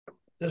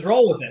Just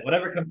roll with it,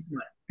 whatever comes to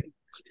mind.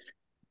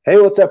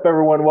 Hey, what's up,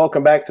 everyone?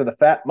 Welcome back to the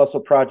Fat Muscle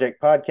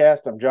Project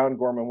podcast. I'm John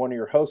Gorman, one of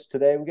your hosts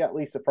today. We got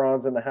Lisa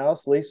Franz in the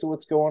house. Lisa,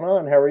 what's going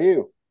on? How are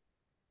you?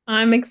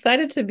 I'm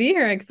excited to be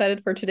here.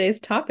 Excited for today's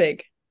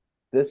topic.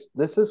 This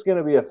is going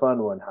to be a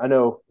fun one. I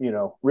know,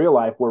 real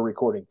life, we're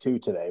recording two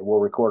today. We'll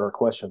record our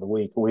question of the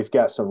week. We've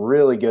got some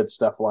really good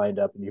stuff lined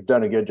up, and you've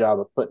done a good job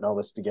of putting all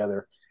this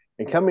together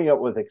and coming up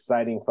with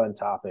exciting, fun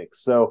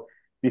topics. So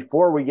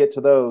before we get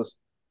to those,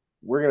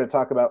 we're going to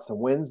talk about some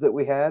wins that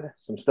we had,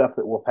 some stuff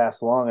that we'll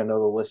pass along. I know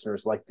the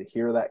listeners like to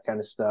hear that kind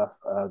of stuff.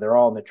 They're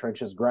all in the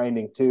trenches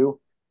grinding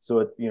too.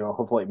 So,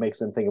 hopefully it makes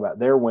them think about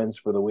their wins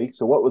for the week.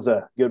 So, what was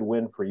a good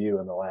win for you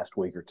in the last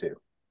week or two?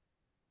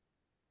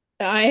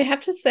 I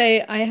have to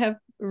say I have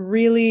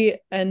really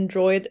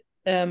enjoyed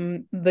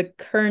the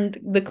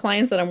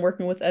clients that I'm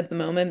working with at the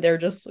moment. They're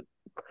just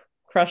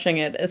crushing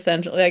it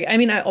essentially. Like I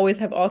mean, I always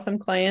have awesome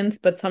clients,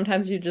 but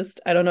sometimes you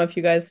just I don't know if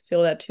you guys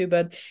feel that too,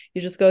 but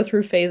you just go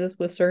through phases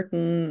with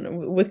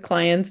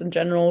clients in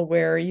general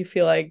where you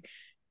feel like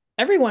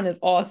everyone is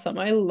awesome.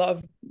 I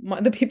love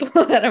the people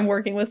that I'm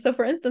working with. So,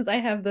 for instance, I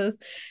have this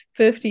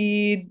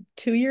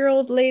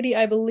 52-year-old lady,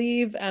 I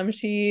believe.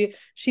 She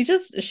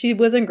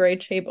was in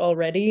great shape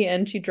already,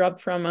 and she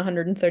dropped from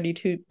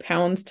 132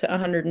 pounds to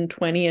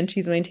 120, and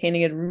she's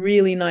maintaining it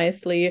really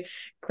nicely,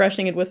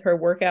 crushing it with her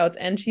workouts,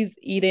 and she's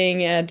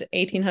eating at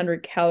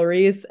 1,800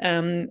 calories.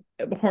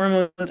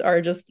 Hormones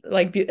are just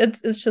like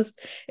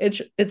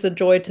it's a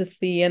joy to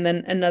see. And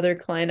then another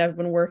client I've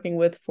been working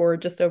with for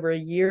just over a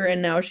year,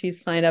 and now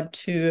she's signed up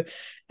to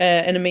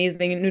an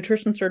amazing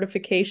nutrition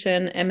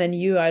certification,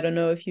 MNU. I don't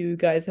know if you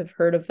guys have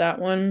heard of that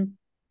one,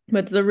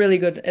 but it's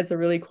a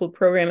really cool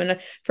program. And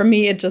for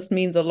me, it just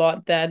means a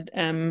lot that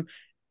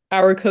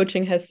our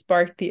coaching has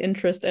sparked the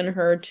interest in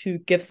her to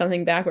give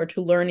something back or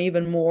to learn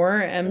even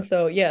more.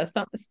 So yeah,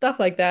 stuff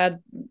like that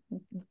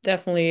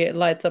definitely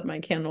lights up my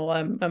candle.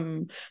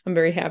 I'm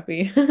very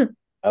happy.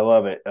 I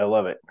love it. I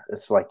love it.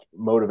 It's like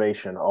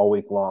motivation all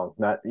week long,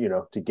 not,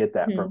 to get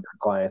that from your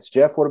clients.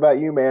 Jeff, what about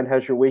you, man?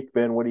 How's your week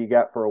been? What do you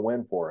got for a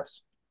win for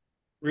us?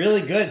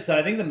 Really good. So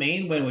I think the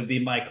main win would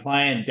be my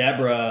client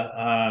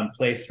Deborah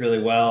placed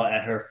really well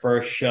at her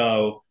first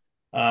show,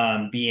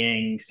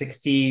 being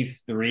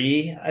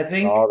 63, I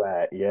think. Saw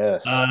that.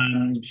 Yes.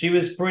 She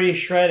was pretty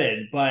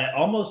shredded, but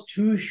almost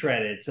too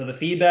shredded. So the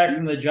feedback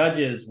from the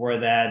judges were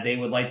that they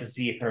would like to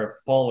see her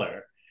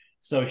fuller.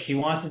 So she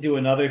wants to do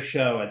another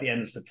show at the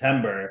end of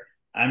September.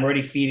 I'm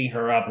already feeding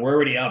her up. We're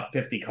already up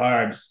 50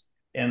 carbs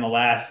in the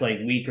last like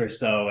week or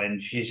so,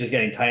 and she's just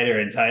getting tighter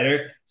and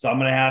tighter. So I'm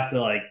gonna have to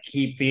like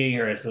keep feeding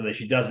her so that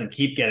she doesn't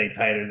keep getting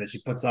tighter, that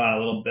she puts on a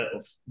little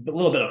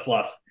bit of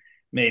fluff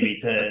maybe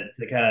to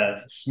kind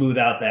of smooth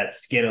out that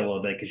skin a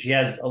little bit, because she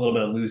has a little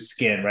bit of loose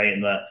skin right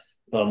in the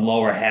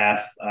lower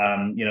half.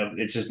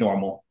 It's just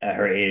normal at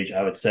her age,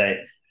 I would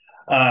say.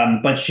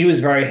 But she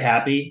was very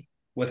happy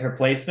with her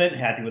placement,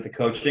 happy with the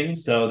coaching.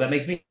 So that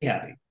makes me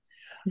happy.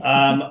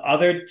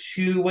 Other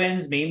two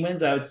wins, main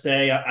wins, I would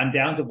say I'm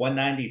down to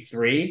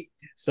 193.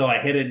 So I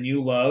hit a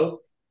new low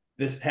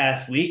this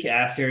past week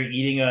after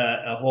eating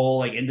a whole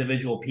like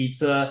individual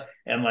pizza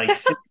and like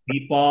six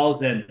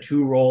meatballs and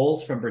two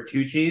rolls from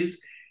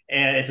Bertucci's.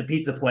 And it's a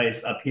pizza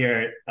place up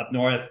here, up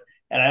north.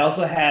 And I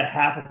also had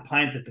half a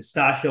pint of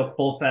pistachio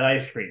full fat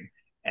ice cream.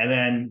 And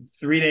then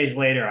 3 days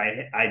later,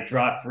 I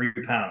dropped 3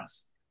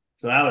 pounds.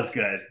 So that was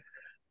good.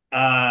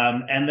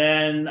 And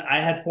then I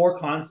had 4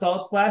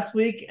 consults last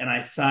week, and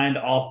I signed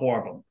all four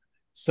of them.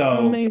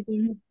 So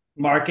Amazing.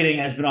 marketing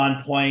has been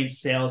on point,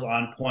 sales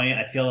on point.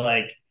 I feel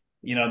like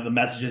the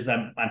messages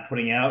I'm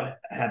putting out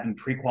have been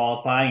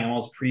pre-qualifying,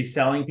 almost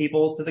pre-selling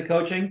people to the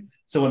coaching.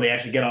 So when they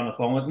actually get on the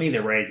phone with me,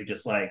 they're ready to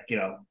just like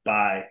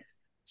buy.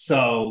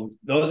 So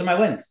those are my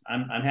wins.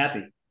 I'm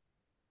happy.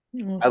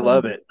 I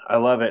love Awesome. it. I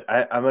love it.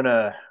 I'm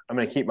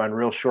gonna keep mine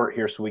real short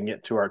here so we can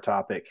get to our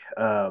topic.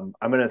 I'm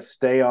gonna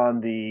stay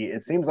on the.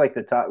 It seems like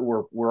the top.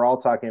 We're all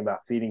talking about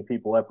feeding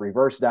people up,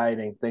 reverse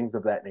dieting, things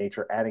of that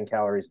nature, adding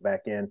calories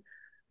back in.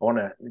 I want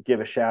to give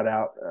a shout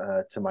out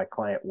to my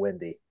client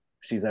Wendy.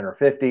 She's in her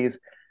 50s.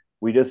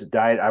 We just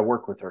died. I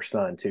work with her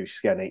son too.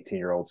 She's got an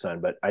 18-year-old son,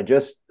 but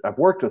I've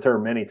worked with her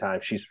many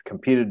times. She's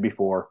competed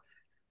before.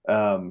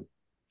 Um,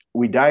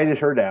 we dieted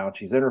her down.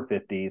 She's in her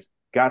 50s,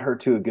 got her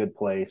to a good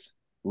place,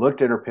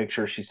 looked at her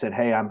picture. She said,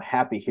 "Hey, I'm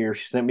happy here."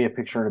 She sent me a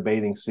picture in a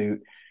bathing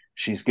suit.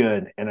 She's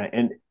good.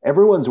 And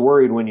everyone's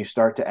worried when you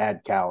start to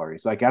add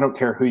calories. Like, I don't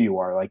care who you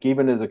are. Like,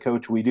 even as a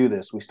coach, we do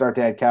this. We start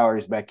to add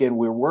calories back in.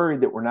 We're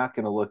worried that we're not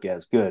going to look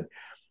as good.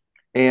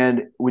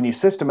 And when you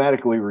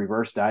systematically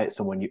reverse diet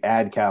someone, you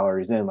add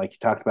calories in, like you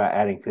talked about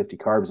adding 50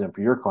 carbs in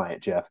for your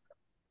client, Jeff.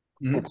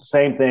 It's Mm-hmm. the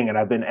same thing. And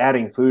I've been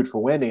adding food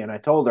for Wendy. And I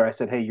told her, I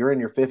said, "Hey, you're in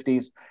your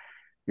 50s,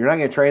 you're not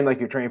going to train like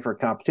you're training for a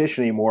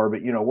competition anymore,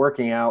 but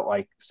working out,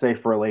 like say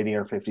for a lady in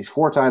her 50s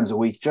 4 times a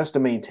week just to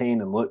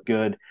maintain and look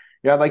good.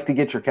 I'd like to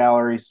get your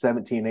calories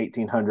 17,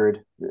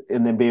 1800,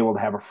 and then be able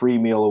to have a free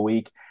meal a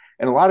week."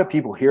 And a lot of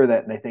people hear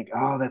that and they think,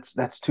 "Oh,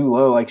 that's too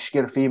low. Like, she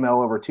get a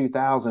female over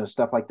 2000 and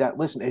stuff like that."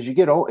 Listen, as you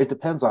get old, it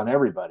depends on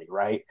everybody,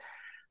 right?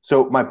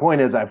 So my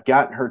point is, I've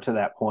gotten her to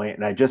that point,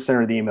 and I just sent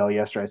her the email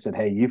yesterday. I said,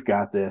 "Hey, you've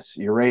got this.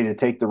 You're ready to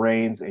take the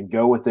reins and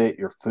go with it.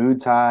 Your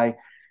food's high.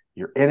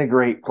 You're in a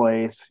great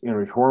place. You know,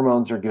 your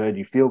hormones are good.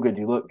 You feel good.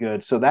 You look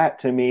good." So that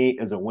to me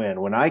is a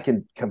win. When I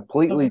can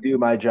completely do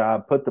my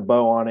job, put the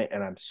bow on it,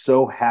 and I'm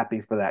so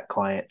happy for that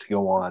client to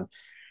go on.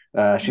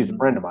 She's a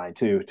friend of mine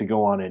too, to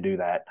go on and do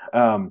that.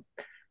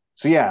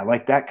 So yeah,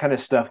 like that kind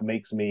of stuff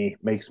makes me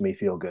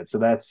feel good. So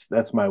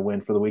that's my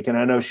win for the week. And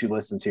I know she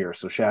listens here,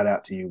 so shout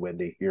out to you,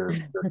 Wendy. You're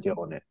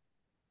killing it.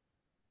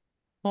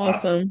 Awesome.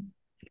 Awesome.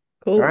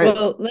 All Cool. right.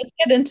 Well, let's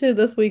get into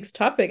this week's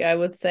topic, I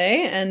would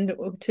say. And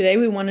today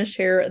we want to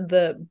share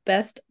the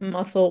best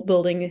muscle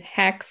building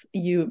hacks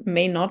you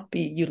may not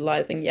be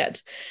utilizing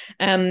yet.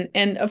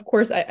 And of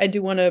course, I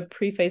do want to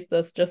preface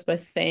this just by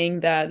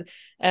saying that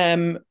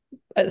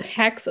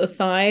hacks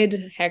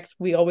aside, hacks,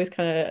 we always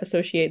kind of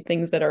associate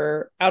things that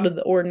are out of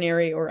the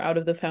ordinary or out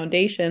of the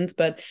foundations.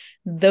 But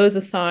those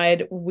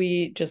aside,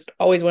 we just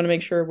always want to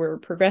make sure we're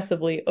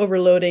progressively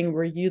overloading,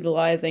 we're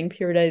utilizing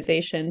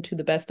periodization to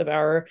the best of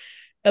our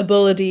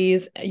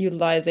abilities,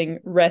 utilizing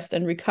rest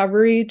and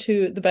recovery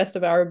to the best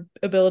of our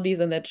abilities,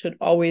 and that should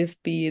always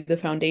be the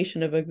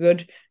foundation of a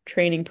good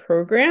training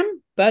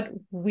program. But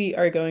we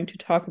are going to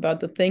talk about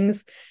the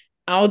things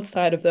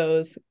outside of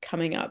those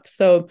coming up.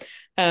 So,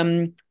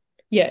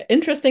 yeah,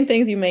 interesting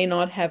things you may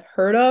not have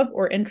heard of,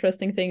 or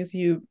interesting things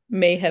you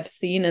may have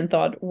seen and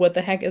thought, what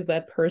the heck is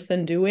that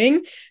person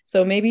doing?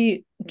 So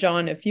maybe,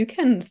 John, if you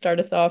can start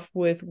us off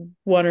with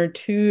one or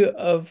two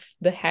of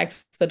the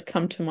hacks that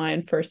come to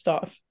mind first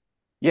off.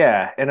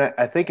 Yeah, and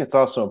I think it's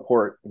also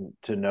important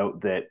to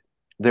note that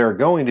there are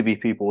going to be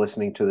people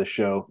listening to the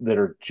show that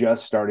are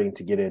just starting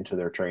to get into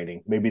their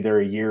training. Maybe they're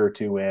a year or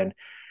two in.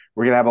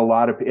 We're going to have a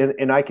lot of,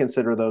 and I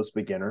consider those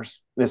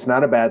beginners. It's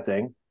not a bad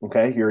thing.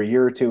 Okay. You're a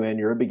year or two in,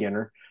 you're a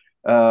beginner.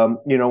 You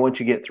know, once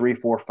you get 3,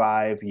 4,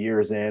 5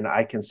 years in,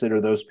 I consider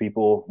those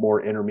people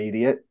more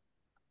intermediate.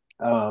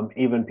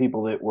 Even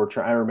people that were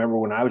trying, I remember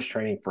when I was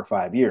training for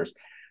 5 years,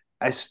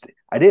 I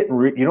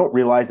didn't, you don't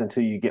realize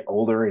until you get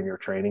older in your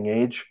training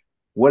age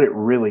what it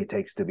really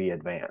takes to be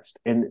advanced.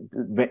 And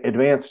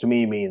advanced to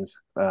me means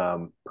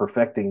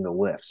perfecting the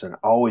lifts and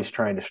always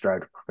trying to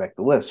strive to perfect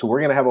the lifts. So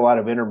we're going to have a lot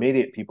of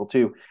intermediate people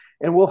too,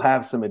 and we'll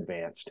have some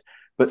advanced.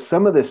 But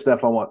some of this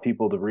stuff I want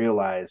people to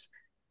realize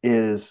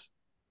is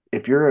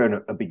if you're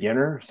a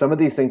beginner, some of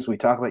these things we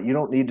talk about, you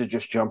don't need to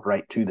just jump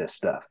right to this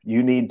stuff.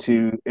 You need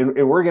to,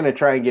 and we're going to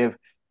try and give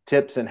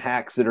tips and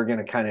hacks that are going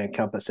to kind of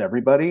encompass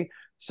everybody.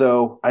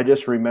 So I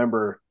just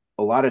remember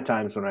a lot of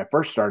times when I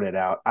first started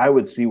out, I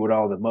would see what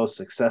all the most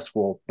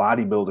successful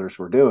bodybuilders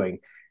were doing.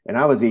 And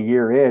I was a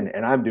year in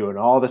and I'm doing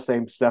all the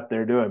same stuff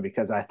they're doing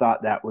because I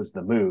thought that was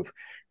the move.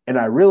 And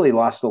I really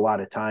lost a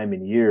lot of time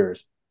and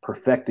years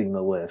perfecting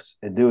the lifts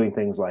and doing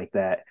things like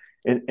that.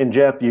 And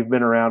Jeff, you've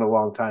been around a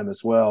long time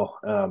as well.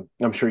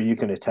 I'm sure you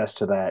can attest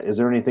to that. Is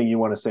there anything you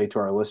want to say to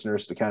our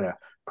listeners to kind of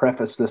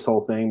preface this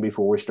whole thing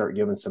before we start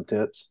giving some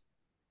tips?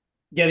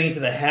 Getting into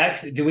the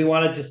hacks, do we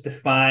want to just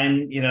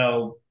define,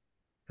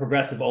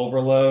 progressive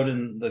overload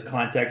in the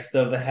context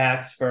of the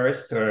hacks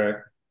first,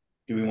 or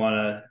do we want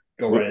to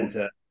go right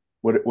into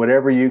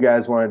whatever you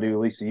guys want to do?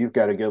 Lisa, you've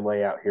got a good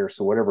layout here,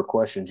 so whatever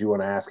questions you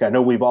want to ask. I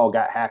know we've all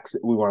got hacks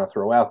that we want to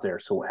throw out there,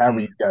 so however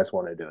you guys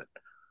want to do it.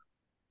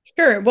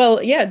 Sure.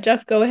 Well, yeah,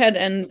 Jeff, go ahead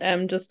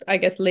and just, I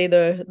guess, lay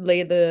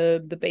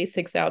the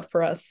basics out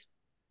for us.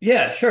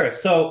 Yeah, sure.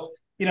 So,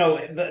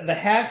 the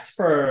hacks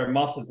for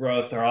muscle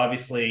growth are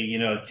obviously,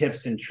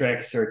 tips and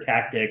tricks or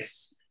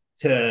tactics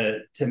to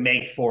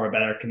make for a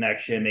better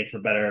connection, make for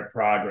better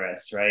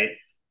progress, right?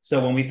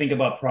 So when we think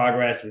about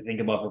progress, we think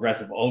about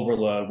progressive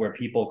overload, where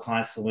people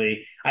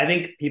constantly, I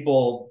think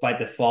people by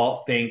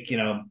default think,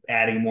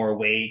 adding more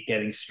weight,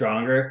 getting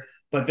stronger,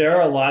 but there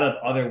are a lot of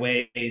other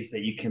ways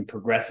that you can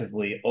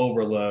progressively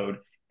overload.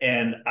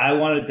 And I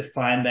want to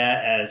define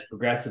that as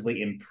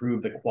progressively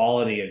improve the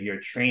quality of your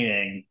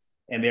training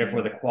and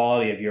therefore the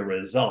quality of your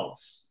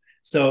results.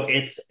 So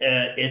it's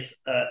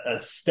a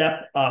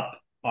step up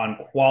on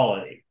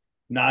quality,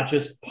 not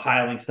just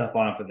piling stuff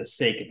on for the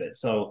sake of it.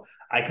 So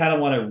I kind of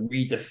want to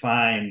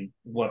redefine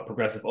what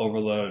progressive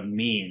overload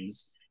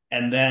means.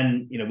 And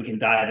then, we can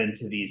dive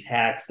into these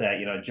hacks that,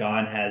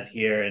 John has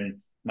here and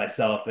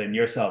myself and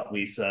yourself,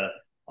 Lisa,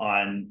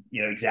 on,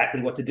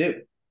 exactly what to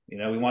do.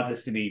 We want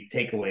this to be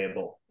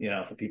takeawayable,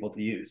 for people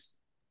to use.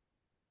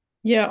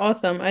 Yeah,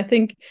 awesome. I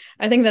think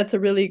that's a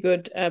really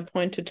good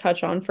point to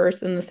touch on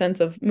first in the sense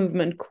of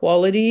movement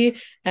quality.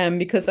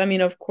 Because I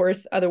mean, of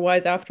course,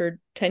 otherwise after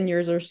 10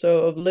 years or so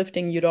of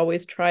lifting, you'd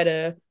always try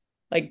to,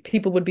 like,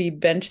 people would be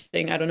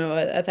benching, I don't know,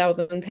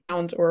 1,000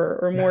 pounds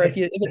or more if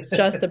it's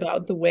just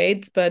about the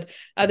weights. But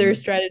other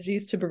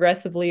strategies to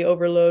progressively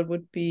overload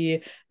would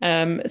be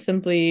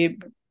simply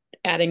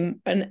adding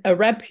a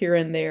rep here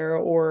and there,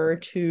 or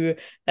to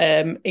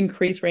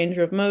increase range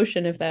of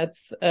motion if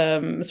that's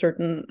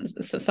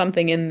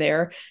something in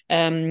there,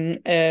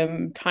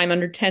 time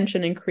under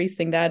tension,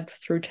 increasing that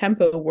through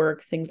tempo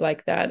work, things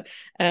like that.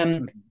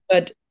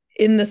 But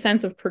in the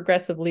sense of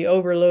progressively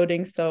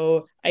overloading.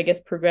 So I guess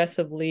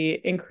progressively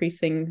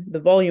increasing the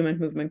volume and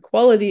movement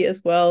quality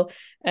as well.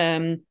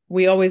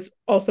 We always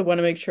also want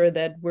to make sure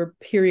that we're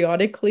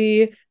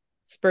periodically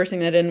spursing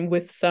that in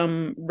with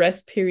some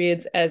rest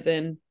periods, as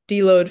in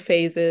deload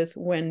phases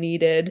when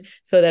needed,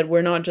 so that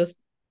we're not just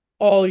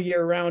all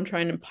year round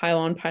trying to pile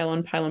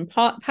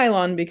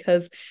on,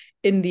 because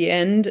in the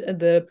end,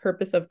 the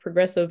purpose of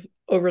progressive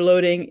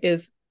overloading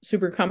is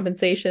super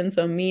compensation.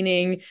 So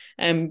meaning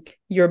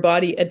your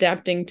body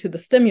adapting to the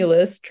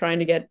stimulus, trying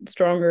to get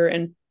stronger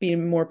and be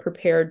more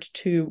prepared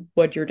to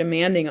what you're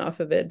demanding off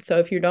of it. So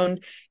if you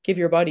don't give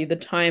your body the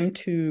time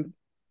to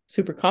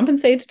super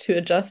compensate, to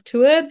adjust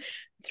to it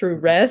through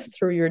rest,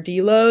 through your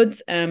deloads,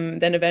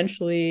 then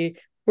eventually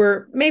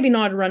we're maybe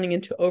not running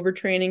into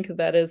overtraining, because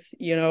that is,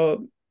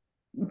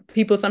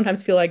 people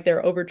sometimes feel like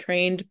they're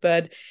overtrained,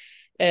 but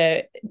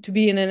to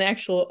be in an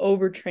actual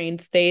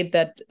overtrained state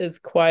that is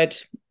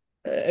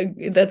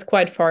that's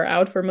quite far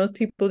out for most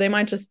people. They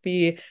might just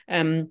be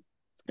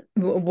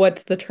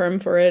what's the term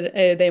for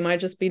it? They might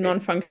just be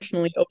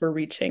non-functionally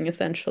overreaching,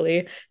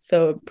 essentially.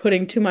 So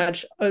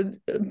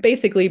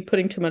basically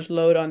putting too much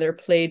load on their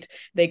plate.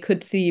 They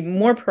could see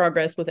more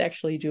progress with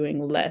actually doing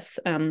less.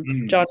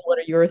 John, what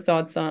are your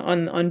thoughts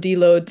on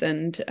deloads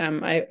and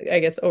I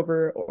guess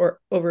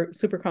over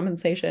super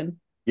compensation?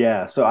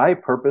 Yeah, so I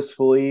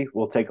purposefully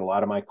will take a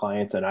lot of my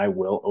clients and I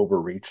will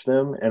overreach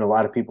them. And a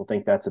lot of people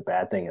think that's a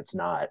bad thing. It's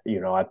not.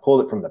 I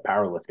pulled it from the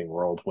powerlifting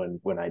world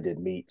when I did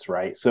meets,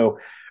 right? So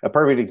a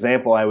perfect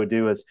example I would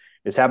do is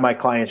have my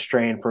clients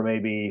train for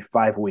maybe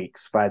 5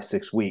 weeks,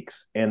 6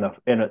 weeks. And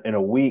in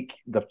a week,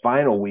 the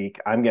final week,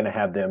 I'm going to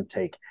have them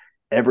take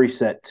every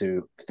set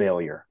to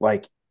failure,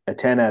 like a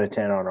 10 out of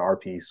 10 on an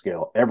RPE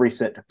scale, every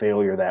set to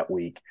failure that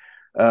week.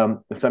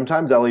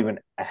 Sometimes I'll even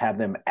have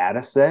them add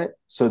a set,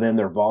 so then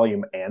their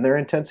volume and their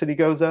intensity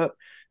goes up.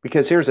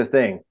 Because here's the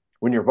thing,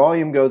 when your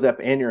volume goes up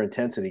and your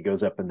intensity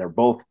goes up and they're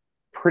both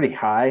pretty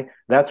high,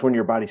 that's when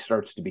your body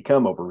starts to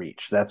become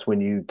overreach. That's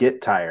when you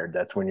get tired.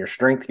 That's when your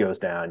strength goes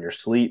down, your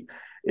sleep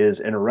is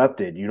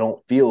interrupted, you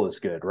don't feel as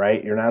good,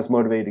 right? You're not as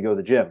motivated to go to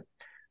the gym.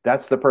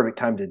 That's the perfect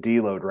time to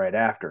deload right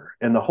after.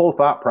 And the whole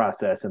thought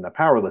process in the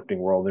powerlifting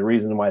world, the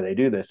reason why they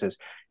do this is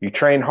you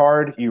train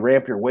hard, you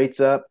ramp your weights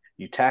up,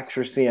 you tax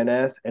your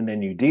CNS, and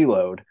then you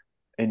deload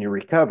and you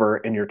recover,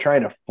 and you're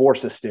trying to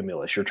force a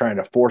stimulus. You're trying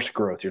to force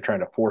growth. You're trying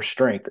to force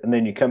strength. And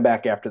then you come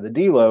back after the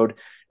deload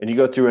and you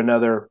go through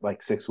another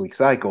like 6-week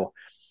cycle,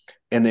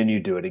 and then you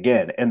do it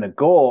again. And the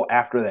goal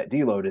after that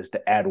deload is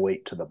to add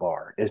weight to the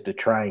bar, is to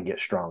try and get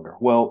stronger.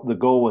 Well, the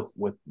goal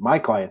with my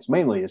clients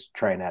mainly is to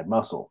try and add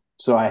muscle.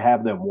 So I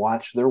have them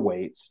watch their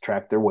weights,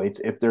 track their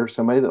weights if they're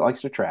somebody that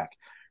likes to track,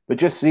 but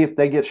just see if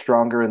they get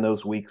stronger in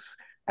those weeks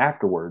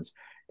afterwards.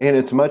 And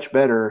it's much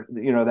better,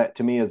 that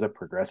to me is a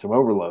progressive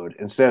overload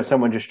instead of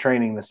someone just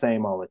training the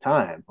same all the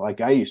time, like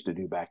I used to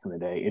do back in the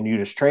day. And you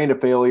just train to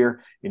failure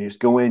and you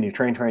just go in, you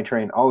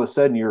train. All of a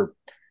sudden you're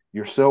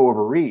so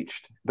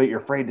overreached, but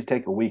you're afraid to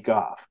take a week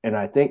off. And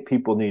I think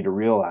people need to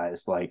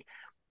realize like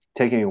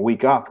taking a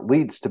week off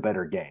leads to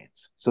better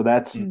gains. So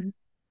that's,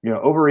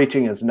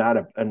 overreaching is not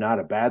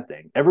a bad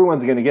thing.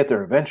 Everyone's going to get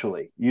there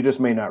eventually. You just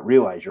may not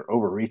realize you're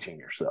overreaching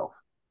yourself.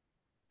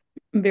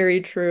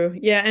 Very true.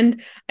 Yeah,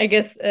 and I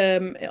guess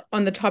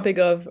on the topic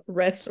of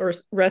rest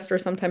or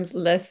sometimes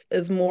less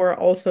is more,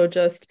 also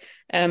just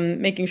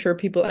making sure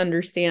people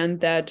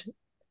understand that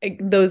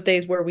those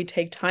days where we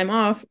take time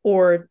off,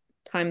 or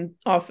time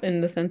off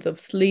in the sense of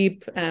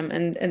sleep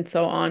and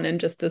so on, and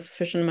just the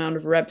sufficient amount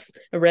of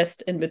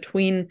rest in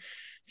between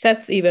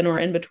sets even, or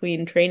in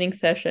between training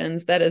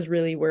sessions, that is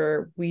really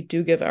where we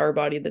do give our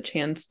body the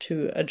chance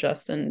to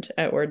adjust and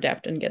or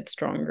adapt and get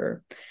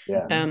stronger.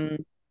 Yeah.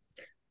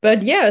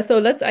 But yeah, so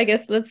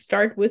let's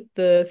start with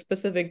the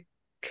specific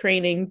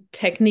training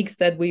techniques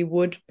that we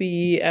would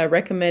be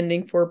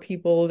recommending for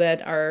people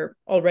that are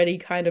already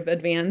kind of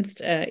advanced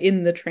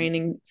in the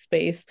training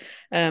space.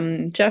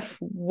 Jeff,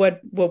 what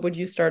would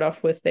you start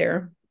off with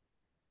there?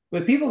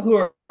 With people who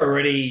are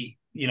already,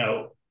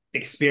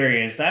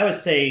 experienced, I would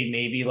say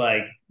maybe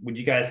like, would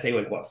you guys say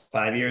like what,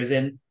 5 years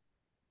in?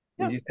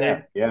 Would you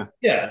say? Yeah.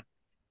 Yeah.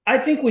 I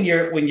think when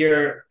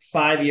you're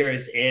 5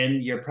 years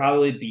in, you're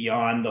probably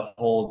beyond the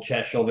whole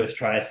chest, shoulders,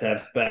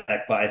 triceps,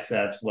 back,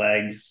 biceps,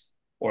 legs,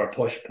 or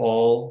push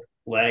pull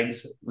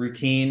legs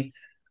routine.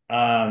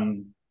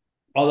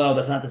 Although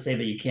that's not to say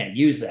that you can't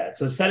use that.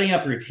 So setting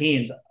up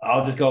routines,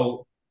 I'll just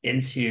go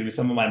into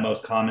some of my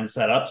most common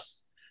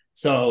setups.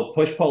 So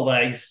push pull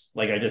legs,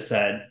 like I just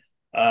said,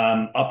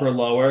 upper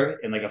lower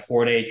in like a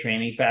 4-day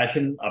training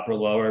fashion, upper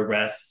lower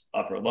rest,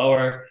 upper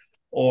lower,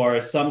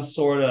 or some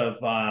sort of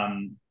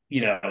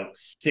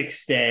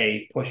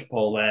 6-day push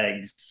pull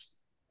legs,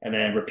 and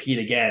then repeat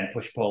again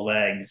push pull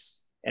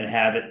legs, and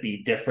have it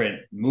be different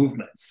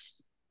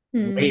movements,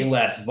 way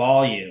less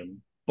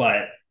volume,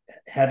 but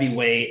heavy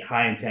weight,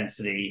 high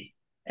intensity,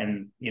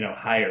 and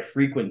higher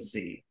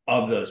frequency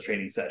of those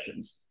training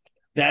sessions.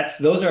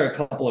 Those are a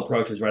couple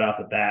approaches right off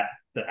the bat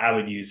that I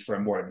would use for a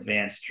more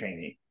advanced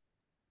training.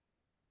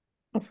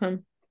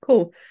 Awesome.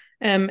 Cool.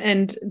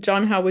 And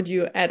John, how would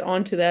you add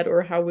on to that,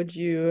 or how would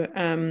you,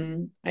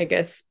 I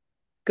guess,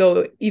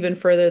 go even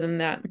further than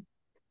that?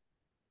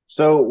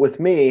 So with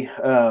me,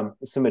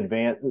 some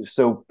advanced,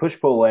 so push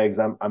pull legs,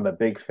 I'm a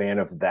big fan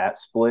of that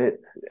split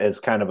as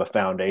kind of a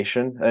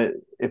foundation,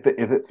 if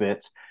it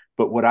fits.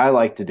 But what I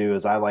like to do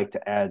is I like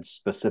to add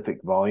specific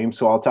volume.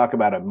 So I'll talk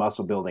about a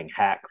muscle building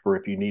hack for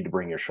if you need to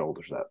bring your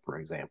shoulders up, for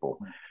example.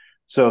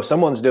 So if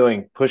someone's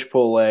doing push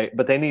pull leg,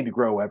 but they need to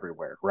grow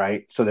everywhere,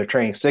 right? So they're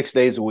training 6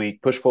 days a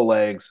week, push pull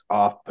legs,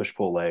 off, push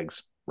pull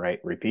legs, right?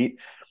 Repeat.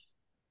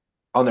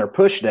 On their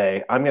push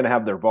day, I'm going to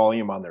have their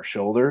volume on their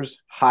shoulders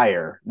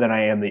higher than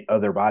I am the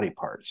other body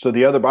parts. So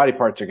the other body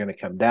parts are going to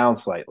come down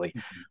slightly.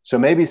 Mm-hmm. So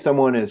maybe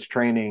someone is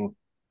training,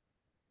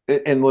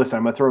 and listen,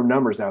 I'm going to throw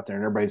numbers out there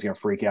and everybody's going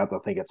to freak out. They'll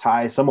think it's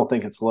high. Some will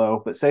think it's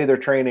low, but say they're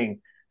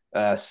training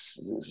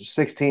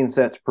 16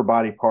 sets per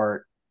body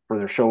part for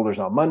their shoulders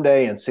on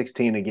Monday and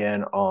 16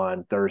 again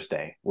on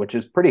Thursday, which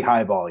is pretty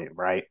high volume,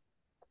 right?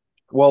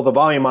 Well, the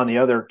volume on the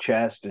other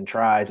chest and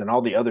tries and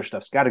all the other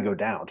stuff's got to go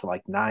down to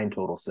like 9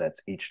 total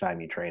sets each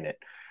time you train it.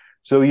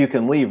 So you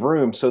can leave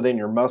room so then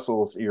your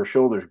muscles, your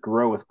shoulders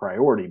grow with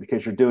priority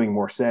because you're doing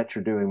more sets,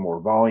 you're doing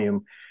more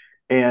volume.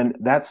 And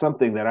that's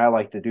something that I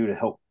like to do to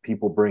help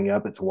people bring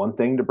up. It's one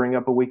thing to bring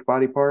up a weak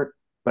body part,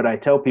 but I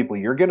tell people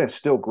you're going to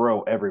still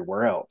grow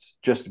everywhere else.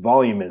 Just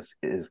volume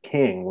is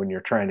king when you're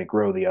trying to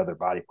grow the other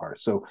body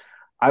parts. So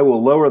I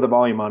will lower the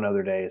volume on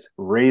other days,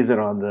 raise it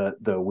on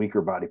the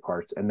weaker body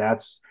parts, and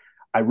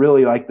I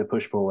really like the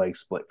push pull leg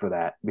split for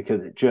that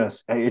because it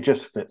just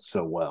fits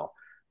so well.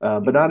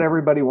 But not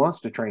everybody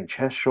wants to train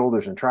chest,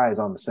 shoulders, and tries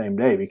on the same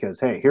day because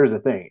hey, here's the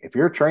thing: if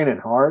you're training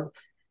hard,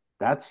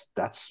 that's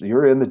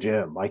you're in the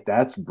gym, like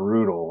that's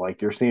brutal.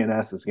 Like your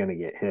CNS is going to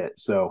get hit.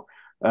 So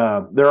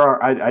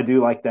I do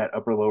like that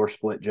upper lower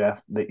split,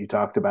 Jeff, that you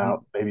talked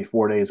about, maybe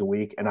 4 days a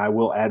week, and I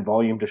will add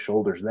volume to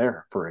shoulders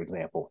there, for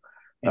example.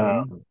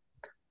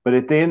 But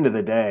at the end of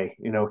the day,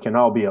 it can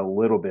all be a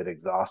little bit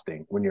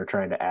exhausting when you're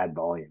trying to add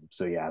volume.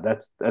 So yeah,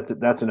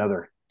 that's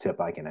another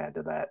tip I can add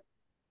to that.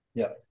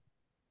 Yeah.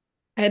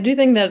 I do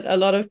think that a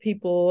lot of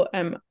people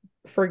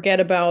forget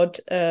about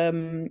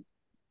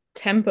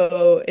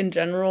tempo in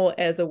general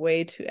as a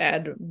way to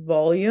add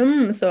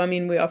volume. So I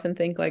mean, we often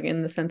think like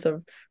in the sense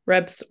of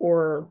reps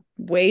or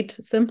weight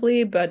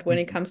simply, but when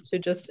it comes to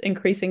just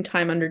increasing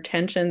time under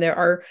tension, there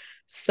are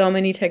so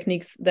many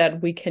techniques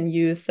that we can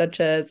use, such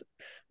as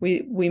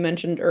we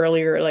mentioned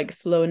earlier, like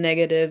slow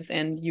negatives,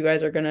 and you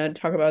guys are going to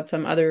talk about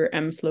some other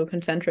slow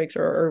concentrics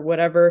or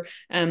whatever.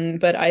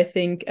 But I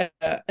think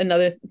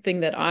another thing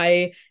that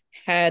I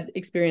had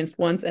experienced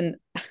once, and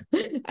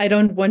I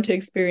don't want to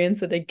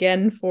experience it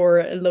again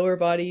for lower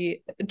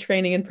body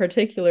training in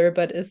particular,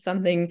 but is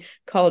something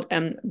called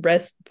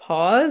rest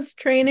pause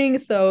training.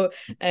 So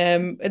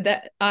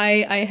that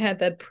I had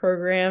that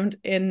programmed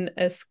in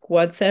a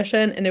squat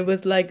session, and it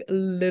was like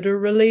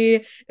literally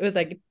it was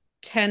like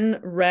 10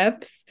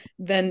 reps,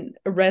 then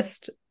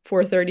rest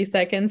for 30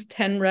 seconds,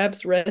 10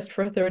 reps, rest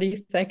for 30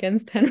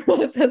 seconds, 10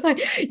 reps. It's like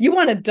you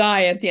want to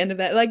die at the end of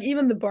that. Like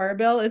even the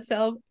barbell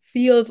itself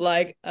feels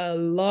like a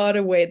lot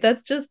of weight.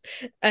 That's just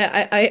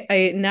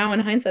I now in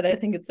hindsight, I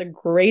think it's a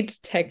great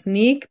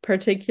technique,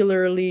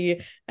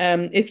 particularly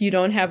if you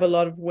don't have a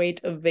lot of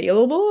weight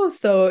available.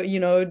 So,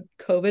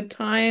 COVID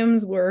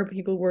times where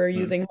people were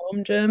using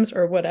home gyms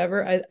or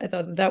whatever, I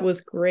thought that was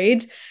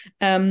great.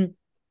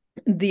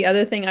 The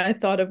other thing I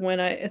thought of when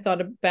I thought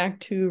of back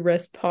to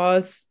rest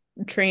pause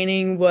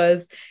training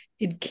was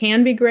it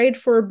can be great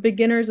for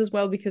beginners as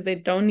well because they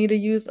don't need to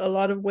use a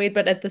lot of weight.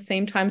 But at the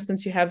same time,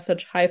 since you have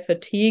such high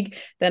fatigue,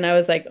 then I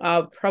was like,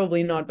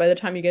 probably not. By the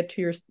time you get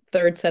to your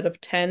third set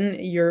of 10,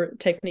 your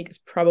technique is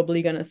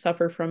probably going to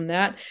suffer from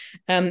that.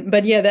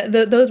 But yeah,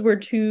 those were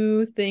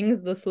two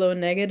things, the slow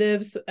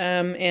negatives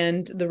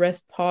and the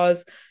rest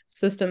pause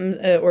system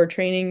or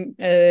training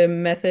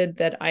method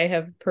that I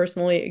have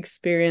personally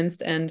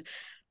experienced. And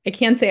I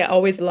can't say I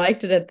always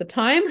liked it at the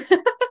time,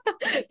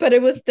 but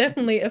it was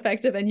definitely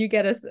effective, and you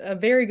get a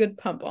very good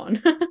pump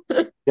on.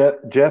 Yeah,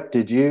 Jeff,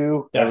 did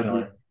you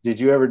Definitely.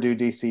 ever do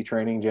DC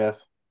training, Jeff?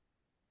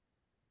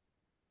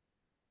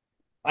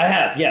 I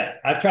have, yeah.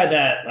 I've tried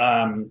that,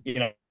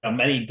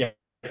 many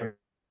different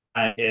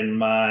times in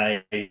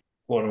my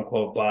quote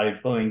unquote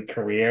bodybuilding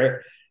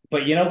career.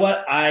 But you know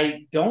what?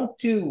 I don't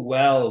do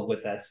well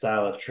with that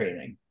style of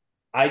training.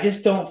 I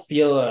just don't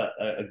feel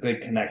a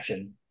good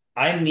connection.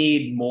 I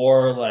need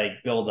more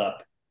like build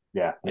up.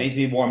 Yeah, I need to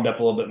be warmed up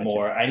a little bit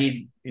more. I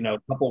need, a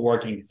couple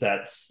working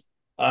sets.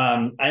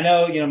 I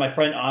know, my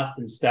friend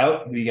Austin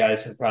Stout, who you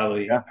guys have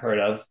probably yeah. heard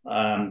of.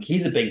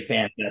 He's a big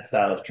fan of that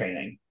style of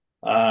training.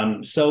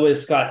 So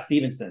is Scott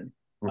Stevenson.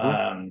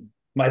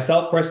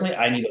 Myself personally,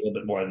 I need a little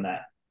bit more than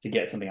that to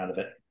get something out of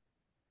it.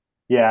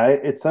 Yeah,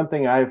 it's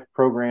something I've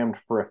programmed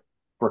for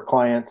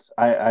clients.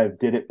 I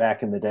did it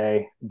back in the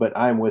day, but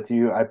I'm with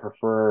you. I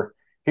prefer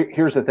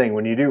here's the thing: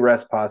 when you do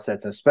rest pause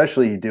sets,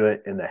 especially you do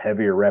it in the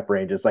heavier rep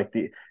ranges, like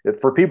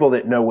for people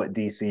that know what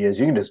DC is,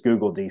 you can just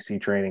Google DC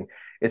training.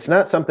 It's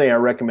not something I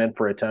recommend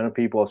for a ton of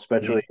people,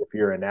 especially if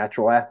you're a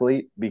natural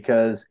athlete,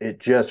 because it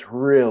just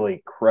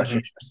really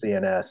crushes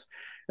your CNS.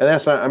 And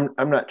that's not,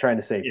 I'm not trying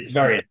to say It's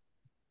very,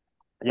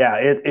 yeah,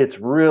 it's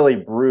really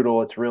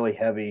brutal. It's really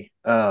heavy,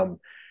 and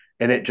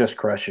it just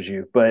crushes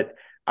you. But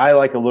I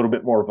like a little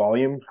bit more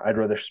volume. I'd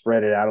rather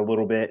spread it out a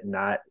little bit,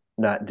 not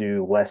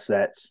do less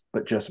sets,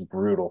 but just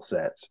brutal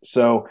sets.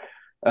 So,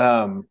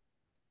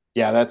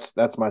 yeah,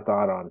 that's my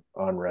thought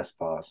on rest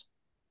pause.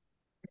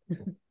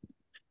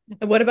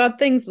 What about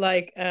things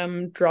like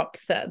drop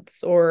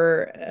sets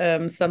or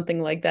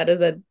something like that? Is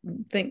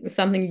that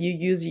something you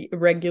use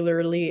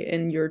regularly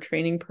in your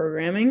training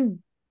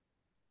programming?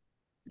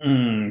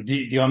 do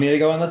you want me to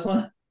go on this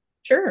one?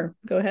 Sure,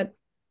 go ahead.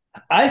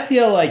 I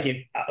feel like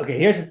okay,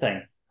 here's the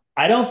thing.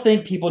 I don't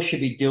think people should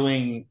be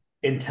doing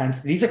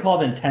intense. These are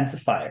called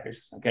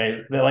intensifiers.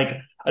 Okay. They're like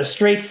a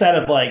straight set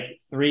of like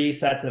 3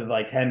 sets of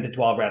like 10 to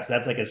 12 reps.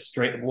 That's like a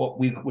straight, what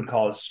we would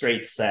call a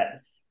straight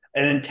set.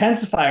 An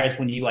intensifier is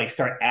when you like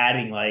start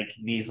adding like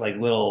these like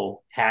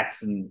little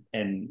hacks and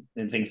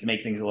things to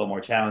make things a little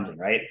more challenging,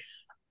 right?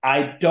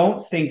 I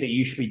don't think that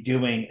you should be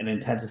doing an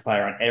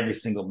intensifier on every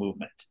single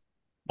movement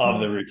of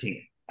the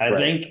routine. I Right.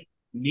 think,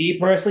 me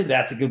personally,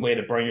 that's a good way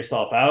to burn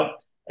yourself out,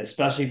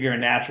 especially if you're a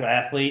natural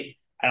athlete.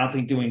 I don't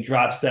think doing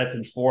drop sets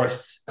and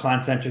forced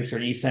concentrics or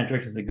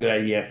eccentrics is a good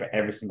idea for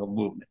every single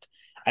movement.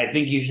 I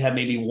think you should have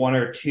maybe 1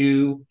 or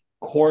 2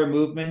 core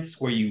movements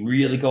where you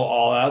really go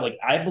all out. Like,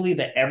 I believe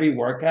that every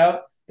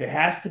workout, there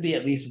has to be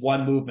at least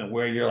one movement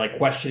where you're like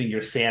questioning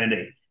your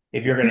sanity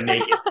if you're going to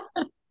make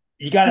it.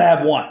 You got to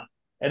have one.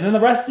 And then the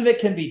rest of it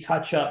can be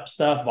touch up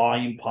stuff,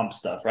 volume pump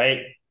stuff,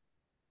 right?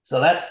 So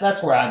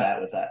that's where I'm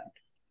at with that.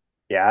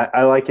 Yeah,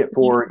 I like it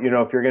for,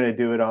 if you're going to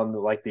do it on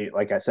like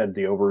I said,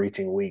 the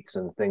overreaching weeks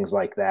and things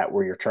like that,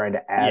 where you're trying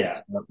to add,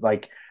 Yeah.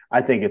 like,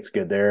 I think it's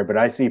good there, but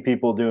I see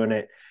people doing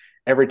it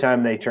every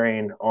time they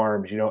train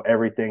arms,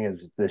 everything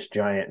is this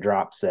giant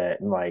drop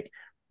set. And like,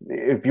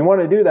 if you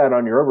want to do that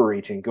on your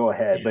overreaching, go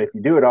ahead. But if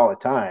you do it all the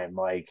time,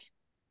 like,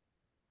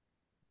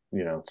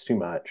 it's too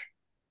much.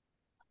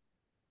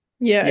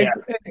 Yeah, Yeah.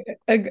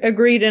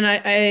 agreed. And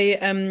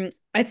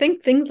I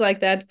think things like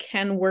that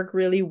can work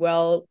really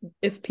well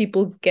if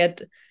people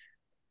get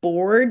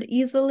bored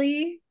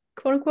easily,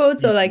 quote unquote.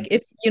 So Mm-hmm. like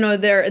if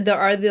there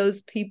are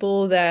those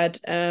people that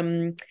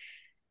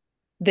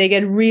they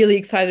get really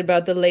excited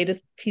about the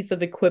latest piece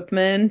of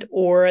equipment,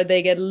 or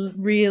they get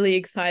really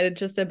excited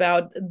just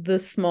about the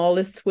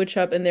smallest switch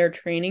up in their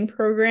training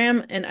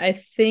program. And I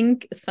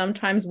think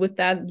sometimes with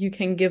that, you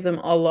can give them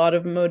a lot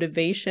of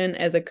motivation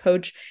as a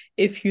coach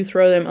if you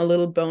throw them a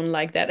little bone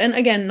like that. And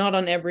again, not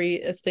on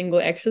every single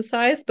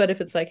exercise, but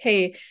if it's like,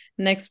 hey,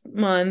 next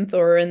month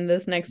or in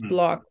this next Mm-hmm.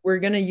 block, we're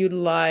going to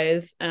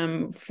utilize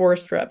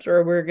forced reps,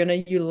 or we're going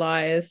to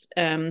utilize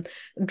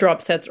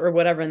drop sets or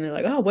whatever, and they're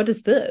like, oh, what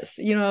is this,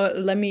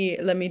 let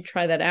me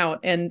try that out.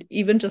 And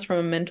even just from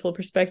a mental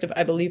perspective,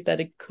 I believe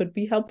that it could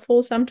be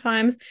helpful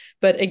sometimes,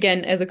 but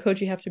again, as a coach,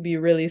 you have to be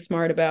really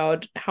smart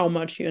about how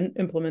much you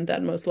implement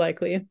that, most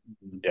likely.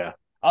 Yeah.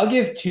 I'll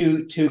give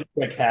two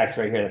quick hacks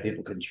right here that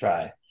people can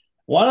try.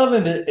 One of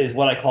them is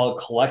what I call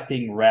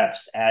collecting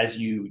reps as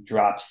you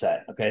drop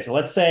set. Okay. So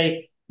let's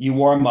say you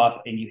warm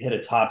up and you hit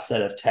a top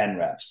set of 10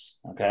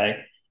 reps.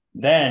 Okay.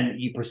 Then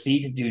you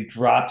proceed to do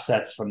drop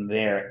sets from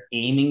there,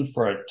 aiming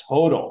for a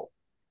total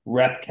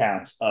rep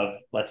count of,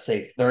 let's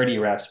say, 30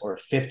 reps or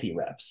 50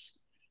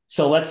 reps.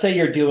 So let's say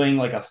you're doing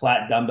like a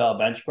flat dumbbell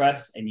bench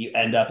press and you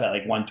end up at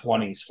like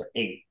 120s for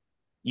 8.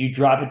 You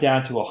drop it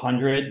down to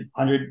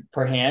 100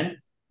 per hand.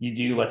 You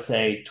do, let's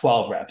say,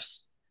 12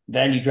 reps.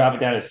 Then you drop it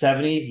down to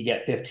 70s, you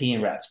get 15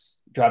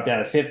 reps. Drop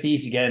down to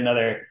 50s, you get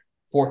another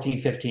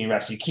 14, 15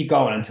 reps. You keep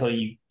going until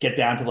you get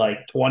down to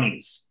like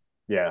 20s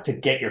Yeah. to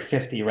get your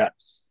 50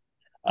 reps.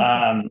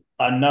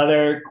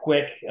 Another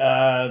quick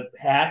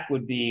hack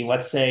would be,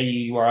 let's say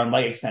you are on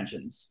leg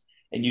extensions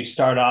and you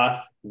start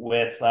off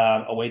with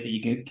a weight that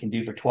you can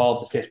do for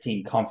 12 to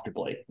 15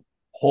 comfortably.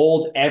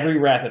 Hold every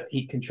rep at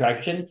peak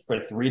contraction for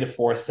 3 to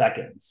 4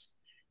 seconds.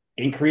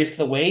 Increase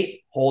the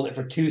weight, hold it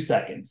for 2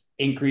 seconds.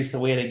 Increase the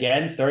weight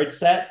again, third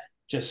set,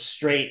 just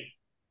straight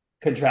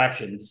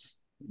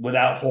contractions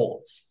without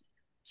holds.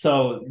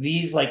 So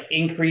these like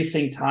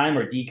increasing time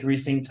or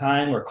decreasing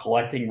time or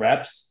collecting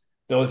reps,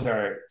 those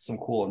are some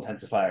cool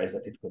intensifiers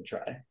that people can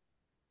try.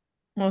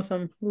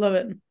 Awesome, love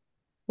it.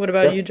 What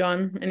about you, Yep.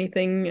 John?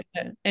 Anything,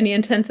 any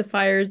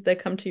intensifiers that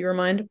come to your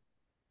mind?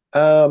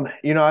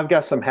 I've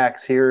got some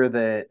hacks here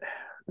that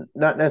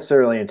not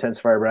necessarily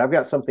intensifier, but I've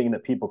got something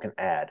that people can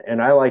add.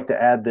 And I like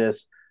to add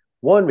this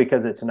one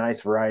because it's a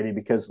nice variety.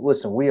 Because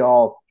listen, we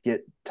all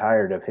get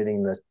tired of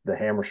hitting the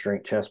hammer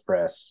strength chest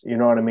press. You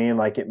know what I mean?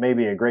 Like, it may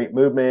be a great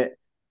movement,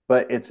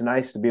 but it's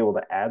nice to be able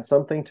to add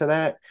something to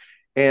that.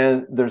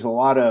 And there's a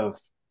lot of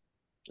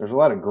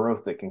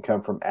growth that can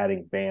come from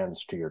adding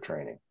bands to your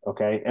training.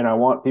 Okay. And I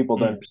want people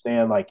to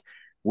understand, like,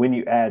 when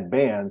you add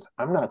bands,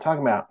 I'm not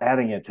talking about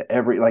adding it to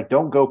every, like,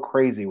 don't go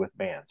crazy with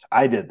bands.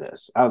 I did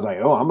this. I was like,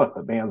 oh, I'm going to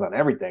put bands on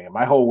everything. And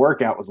my whole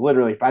workout was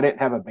literally, if I didn't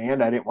have a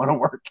band, I didn't want to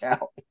work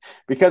out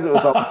because it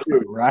was all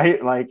true,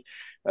 right? Like,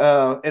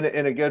 and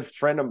a good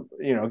friend of,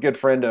 a good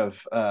friend of,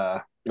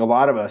 a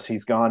lot of us,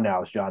 he's gone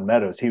now, is John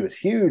Meadows. He was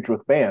huge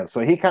with bands. So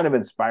he kind of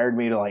inspired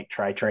me to like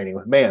try training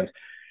with bands.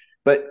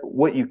 But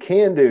what you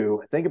can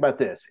do, think about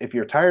this. If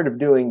you're tired of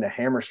doing the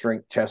hammer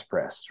strength chest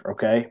press,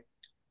 okay,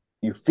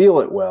 you feel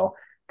it well,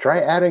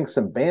 try adding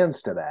some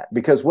bands to that.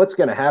 Because what's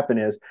going to happen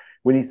is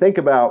when you think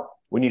about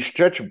when you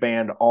stretch a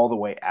band all the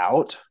way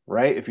out,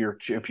 right? If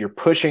you're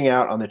pushing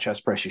out on the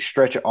chest press, you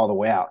stretch it all the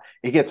way out.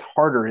 It gets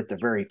harder at the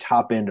very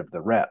top end of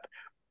the rep.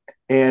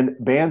 And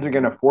bands are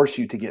going to force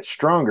you to get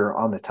stronger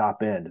on the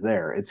top end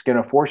there. It's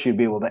going to force you to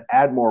be able to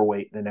add more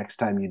weight the next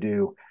time you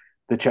do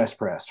the chest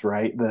press,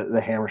 right?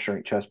 The hammer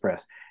strength chest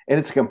press. And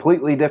it's a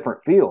completely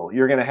different feel.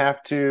 You're going to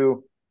have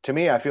to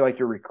me, I feel like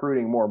you're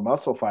recruiting more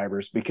muscle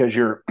fibers because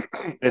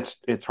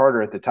it's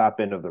harder at the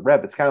top end of the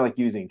rep. It's kind of like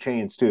using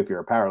chains too. If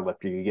you're a power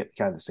lifter, you get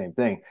kind of the same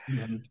thing.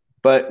 Mm-hmm.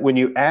 But when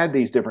you add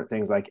these different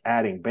things like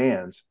adding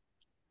bands,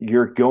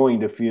 you're going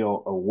to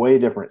feel a way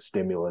different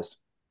stimulus.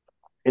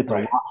 It's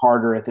right. A lot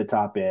harder at the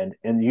top end,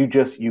 and you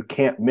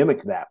can't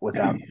mimic that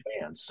without the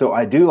bands. So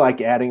I do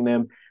like adding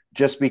them.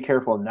 Just be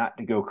careful not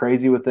to go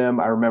crazy with them.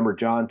 I remember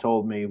John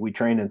told me, we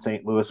trained in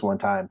St. Louis one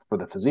time for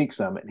the Physique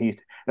Summit.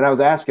 And I was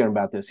asking him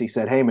about this. He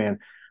said, hey man,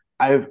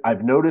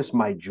 I've noticed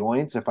my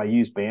joints, if I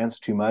use bands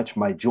too much,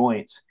 my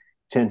joints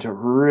tend to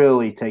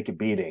really take a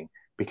beating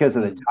because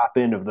of the top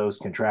end of those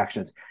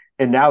contractions.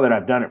 And now that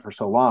I've done it for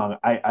so long,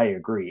 I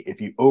agree.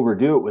 If you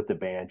overdo it with the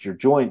bands, your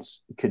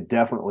joints could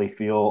definitely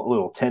feel a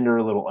little tender,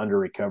 a little under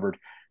recovered.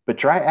 But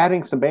try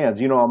adding some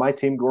bands. On my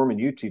Team Gorman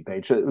YouTube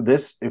page.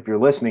 This, if you're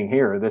listening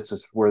here, this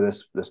is where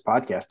this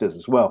podcast is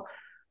as well.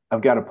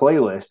 I've got a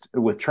playlist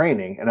with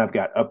training, and I've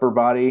got upper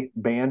body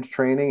band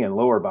training and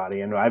lower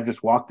body. And I've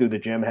just walked through the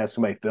gym and had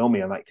somebody film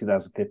me in like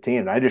 2015,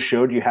 and I just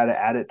showed you how to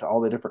add it to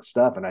all the different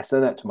stuff. And I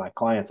send that to my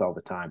clients all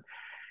the time.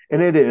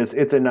 And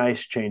it's a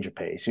nice change of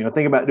pace.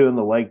 Think about doing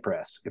the leg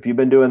press. If you've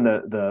been doing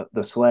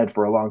the sled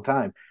for a long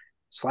time,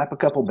 slap a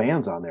couple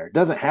bands on there. It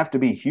doesn't have to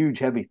be huge,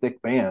 heavy,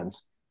 thick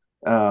bands,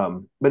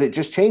 but it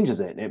just changes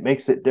it. It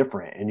makes it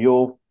different, and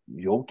you'll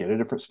get a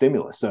different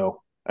stimulus.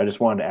 So I just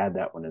wanted to add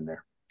that one in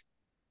there.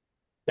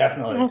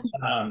 Definitely.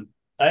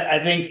 I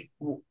think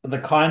the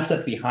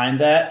concept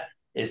behind that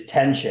is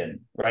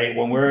tension, right?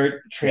 When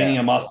we're training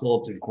a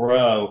muscle to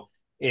grow,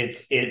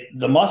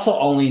 the muscle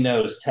only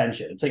knows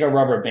tension. It's like a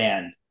rubber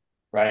band,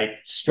 right?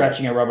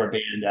 Stretching a rubber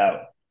band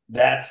out.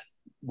 That's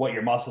what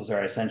your muscles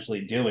are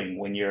essentially doing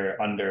when you're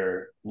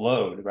under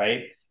load,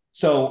 right?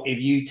 So if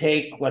you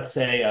take, let's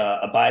say,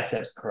 a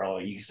biceps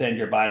curl, you send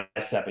your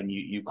bicep and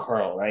you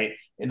curl, right?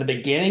 In the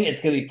beginning,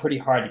 it's going to be pretty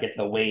hard to get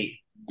the weight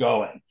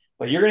going.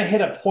 But you're going to hit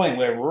a point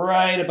where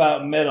right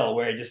about middle,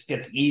 where it just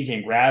gets easy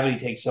and gravity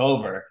takes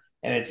over,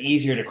 and it's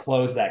easier to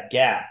close that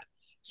gap.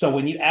 So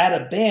when you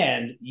add a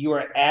band, you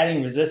are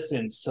adding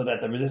resistance so that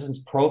the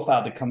resistance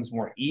profile becomes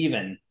more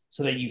even,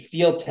 so that you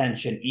feel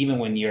tension even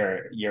when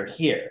you're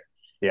here.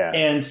 Yeah.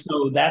 And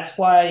so that's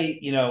why,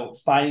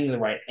 finding the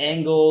right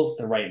angles,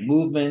 the right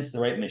movements, the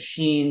right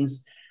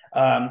machines,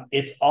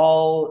 it's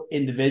all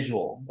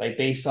individual, like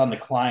based on the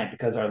client,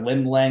 because our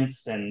limb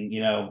lengths and,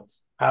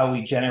 how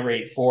we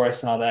generate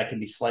force and all that can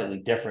be slightly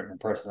different from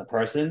person to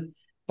person.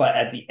 But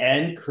at the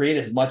end, create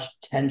as much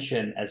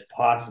tension as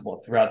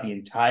possible throughout the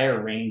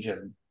entire range of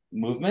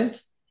movement,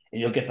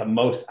 and you'll get the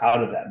most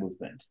out of that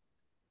movement.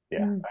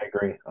 Yeah, I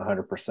agree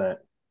 100%.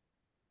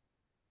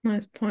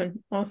 Nice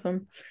point.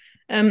 Awesome.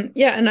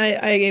 Yeah, and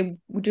I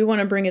do want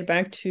to bring it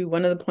back to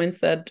one of the points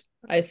that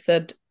I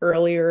said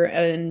earlier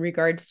in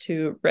regards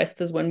to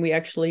rest is when we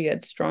actually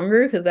get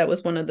stronger, because that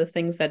was one of the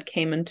things that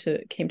came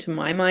to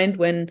my mind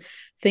when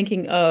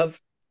thinking of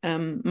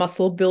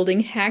muscle building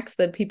hacks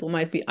that people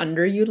might be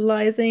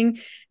underutilizing.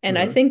 And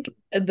I think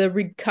the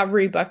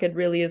recovery bucket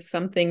really is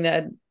something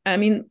that,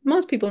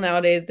 most people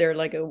nowadays, they're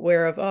like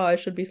aware of, I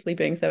should be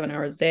sleeping 7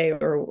 hours a day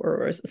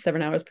or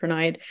 7 hours per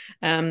night.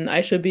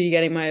 I should be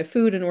getting my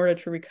food in order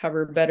to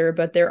recover better.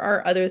 But there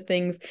are other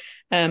things.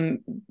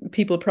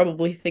 People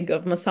probably think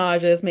of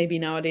massages, maybe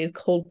nowadays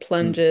cold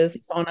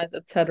plunges, saunas,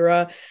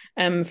 etc.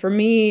 For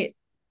me,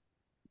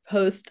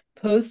 post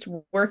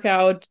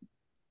workout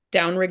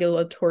down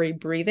regulatory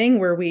breathing,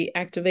 where we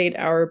activate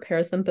our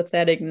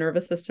parasympathetic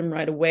nervous system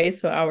right away,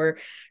 so our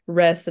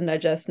rest and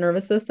digest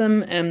nervous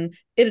system, and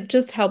it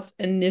just helps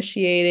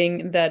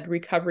initiating that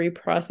recovery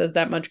process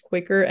that much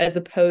quicker, as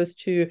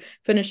opposed to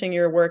finishing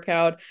your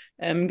workout,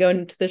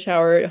 going to the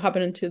shower,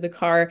 hopping into the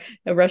car,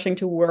 rushing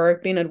to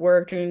work, being at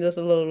work, doing this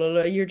a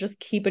little. You're just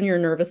keeping your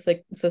nervous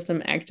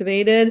system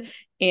activated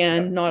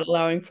and not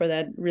allowing for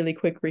that really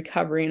quick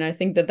recovery. And I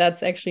think that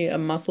that's actually a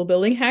muscle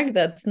building hack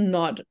that's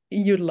not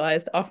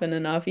utilized often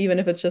enough, even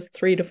if it's just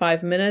 3 to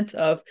 5 minutes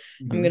of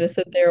I'm going to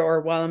sit there,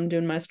 or while I'm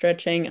doing my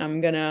stretching,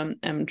 I'm going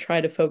to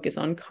try to focus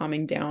on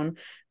calming down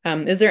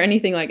Is there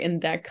anything like in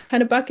that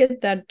kind of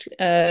bucket that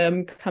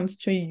comes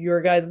to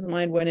your guys'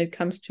 mind when it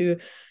comes to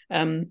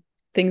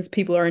things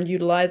people aren't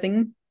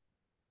utilizing?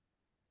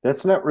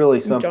 That's not really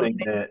John? something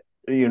that,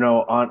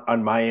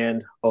 on my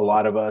end, a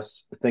lot of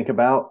us think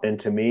about. And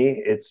to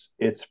me, it's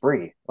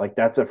free. Like,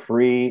 that's a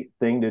free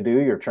thing to do.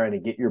 You're trying to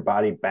get your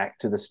body back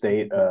to the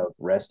state of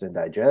rest and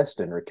digest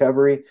and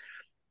recovery.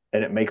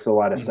 And it makes a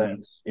lot of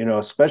sense,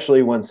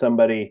 especially when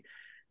somebody,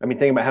 I mean,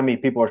 think about how many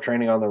people are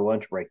training on their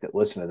lunch break that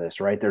listen to this,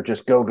 right? They're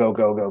just go, go,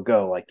 go, go,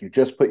 go. Like, you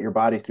just put your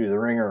body through the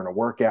ringer in a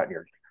workout and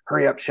you're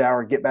hurry up,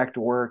 shower, get back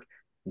to work.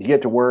 You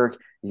get to work,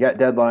 you got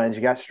deadlines,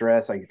 you got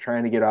stress, like you're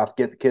trying to get off,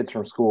 get the kids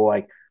from school.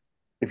 Like,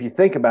 if you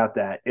think about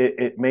that,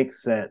 it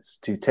makes sense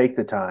to take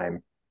the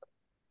time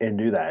and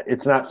do that.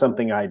 It's not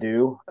something I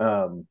do,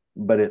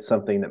 but it's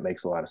something that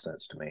makes a lot of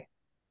sense to me.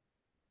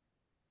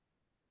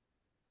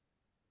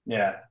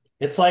 Yeah.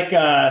 It's like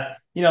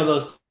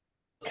those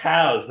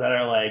cows that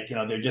are like,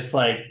 they're just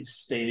like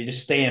they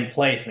just stay in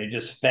place and they're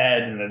just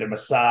fed and they're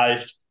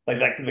massaged like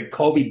the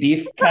Kobe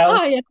beef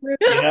cows.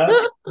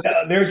 Yeah,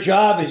 Their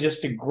job is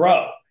just to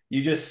grow.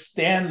 You just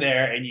stand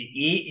there and you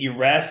eat, you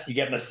rest, you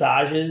get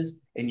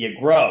massages, and you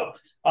grow.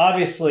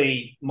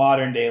 Obviously,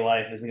 modern day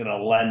life isn't going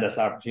to lend us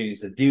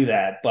opportunities to do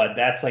that, but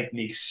that's like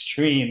the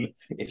extreme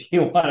if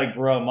you want to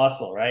grow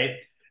muscle, right?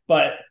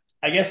 But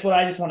I guess what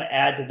I just want to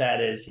add to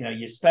that is,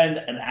 you spend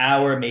an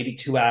hour, maybe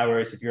 2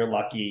 hours if you're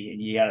lucky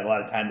and you got a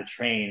lot of time to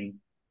train,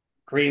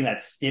 creating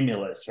that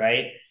stimulus,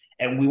 right?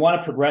 And we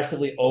want to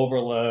progressively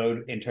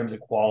overload in terms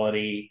of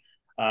quality,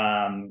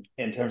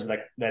 in terms of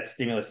that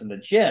stimulus in the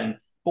gym.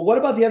 But what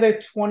about the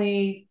other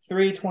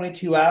 23,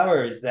 22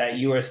 hours that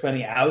you are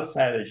spending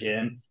outside of the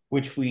gym,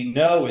 which we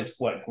know is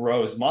what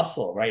grows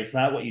muscle, right? It's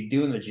not what you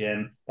do in the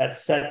gym that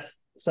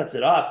sets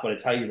it off, but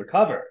it's how you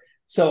recover.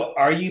 So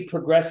are you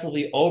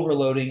progressively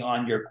overloading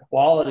on your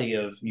quality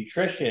of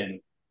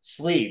nutrition,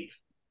 sleep,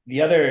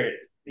 the other,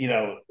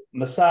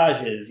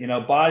 massages,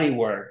 body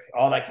work,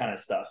 all that kind of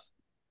stuff?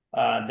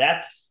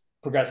 That's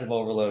progressive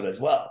overload as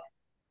well,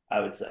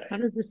 I would say.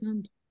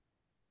 100%.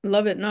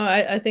 Love it. No,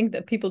 I think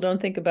that people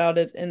don't think about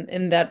it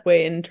in that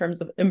way in terms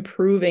of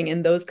improving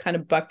in those kind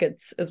of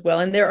buckets as well.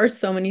 And there are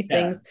so many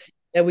things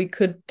that we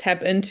could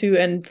tap into,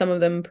 and some of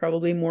them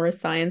probably more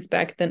science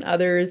backed than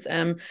others.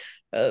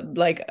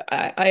 Like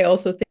I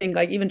also think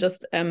like even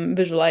just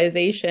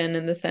visualization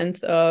in the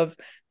sense of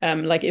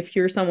like if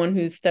you're someone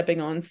who's stepping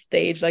on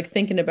stage, like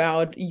thinking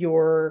about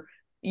your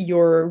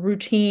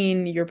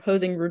routine, your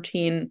posing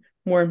routine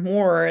more and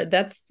more,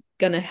 that's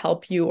going to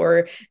help you.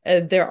 Or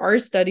there are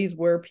studies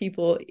where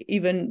people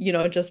even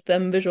just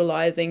them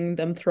visualizing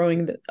them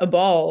throwing a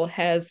ball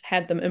has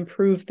had them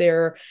improve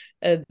their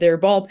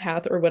ball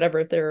path or whatever,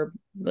 if they're,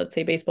 let's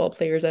say, baseball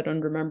players. I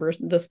don't remember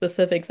the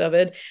specifics of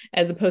it,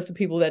 as opposed to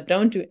people that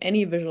don't do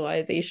any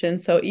visualization.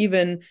 So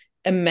even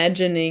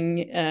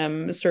imagining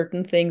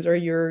certain things, or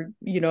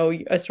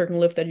a certain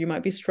lift that you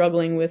might be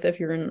struggling with if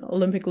you're an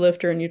Olympic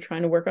lifter and you're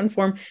trying to work on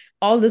form,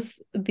 all these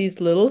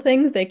little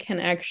things, they can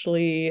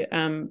actually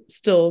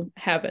still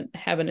have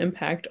an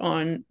impact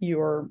on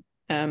your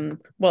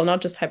well,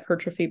 not just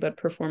hypertrophy but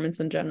performance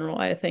in general,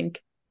 I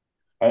think.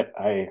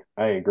 I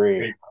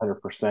agree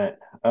 100%.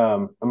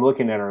 I'm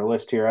looking at our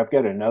list here. I've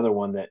got another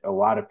one that a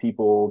lot of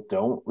people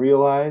don't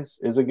realize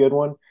is a good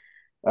one.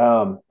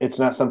 It's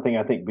not something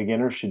I think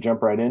beginners should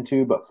jump right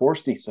into, but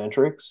forced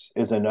eccentrics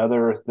is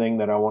another thing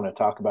that I want to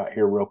talk about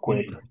here real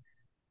quick. Mm-hmm.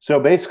 So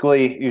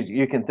basically,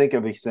 you can think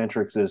of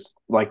eccentrics as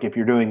like if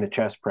you're doing the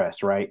chest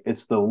press, right?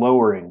 It's the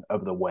lowering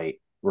of the weight,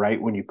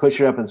 right? When you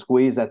push it up and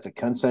squeeze, that's a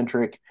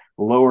concentric.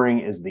 Lowering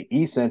is the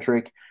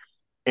eccentric.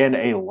 And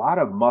a lot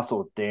of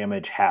muscle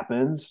damage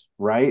happens,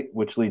 right?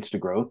 Which leads to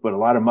growth, but a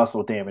lot of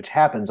muscle damage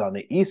happens on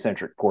the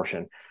eccentric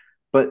portion.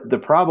 But the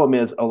problem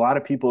is a lot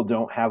of people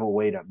don't have a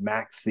way to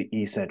max the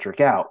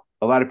eccentric out.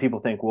 A lot of people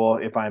think, well,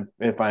 if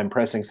I'm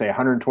pressing, say,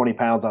 120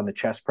 pounds on the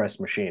chest press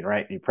machine,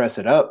 right? You press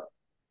it up.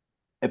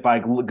 If I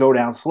go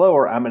down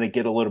slower, I'm going to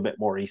get a little bit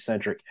more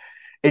eccentric.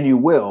 And you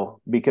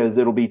will, because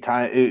it'll be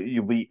time,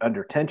 you'll be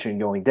under tension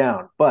going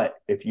down. But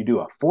if you do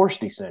a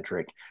forced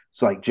eccentric,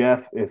 so like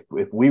Jeff, if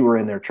we were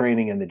in there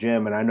training in the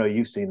gym, and I know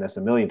you've seen this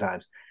a million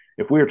times,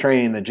 if we were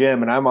training in the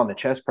gym and I'm on the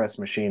chest press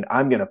machine,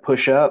 I'm going to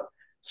push up,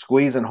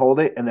 squeeze and hold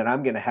it, and then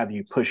I'm going to have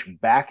you push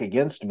back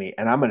against me,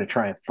 and I'm going to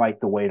try and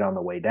fight the weight on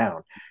the way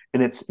down.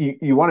 And it's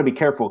you want to be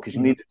careful because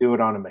you need to do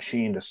it on a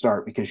machine to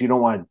start, because you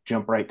don't want to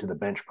jump right to the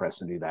bench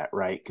press and do that,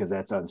 right? Because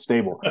that's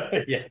unstable.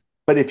 Yeah.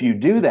 But if you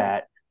do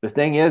that, the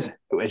thing is,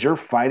 as you're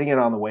fighting it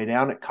on the way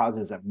down, it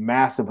causes a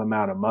massive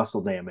amount of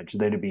muscle damage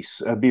that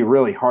it'd be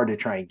really hard to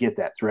try and get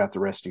that throughout the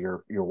rest of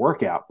your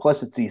workout.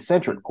 Plus, it's the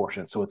eccentric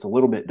portion, so it's a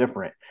little bit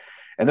different.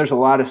 And there's a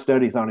lot of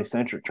studies on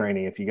eccentric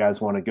training. If you guys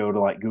want to go to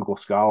like Google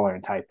Scholar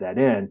and type that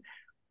in,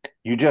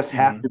 you just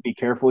have to be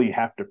careful. You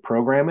have to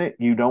program it.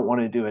 You don't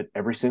want to do it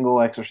every single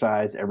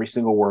exercise, every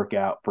single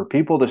workout. For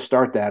people to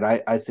start that,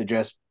 I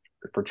suggest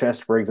for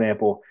chest, for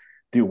example,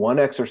 do one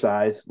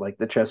exercise like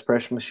the chest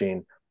press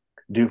machine,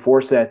 do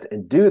 4 sets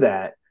and do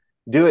that.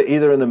 Do it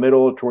either in the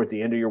middle or towards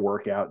the end of your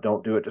workout.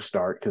 Don't do it to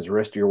start because the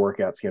rest of your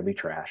workout's going to be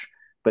trash.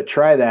 But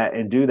try that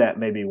and do that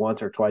maybe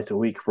once or twice a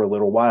week for a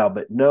little while.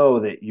 But know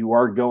that you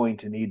are going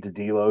to need to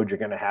deload. You're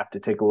going to have to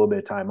take a little bit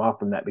of time off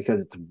from that because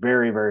it's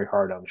very, very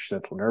hard on your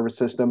central nervous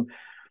system.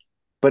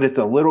 But it's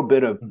a little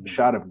bit of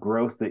shot of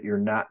growth that you're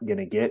not going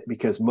to get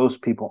because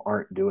most people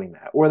aren't doing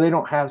that, or they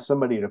don't have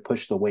somebody to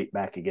push the weight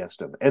back against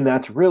them. And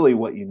that's really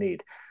what you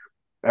need.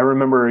 I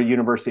remember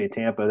University of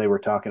Tampa, they were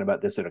talking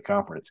about this at a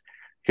conference.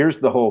 Here's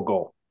the whole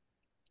goal.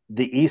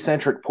 The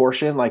eccentric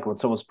portion, like when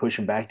someone's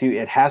pushing back to you,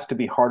 it has to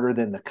be harder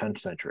than the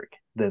concentric,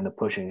 than the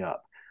pushing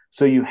up.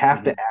 So you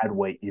have to add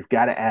weight. You've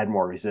got to add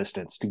more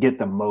resistance to get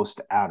the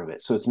most out of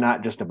it. So it's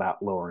not just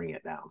about lowering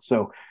it down.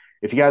 So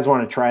if you guys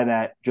want to try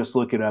that, just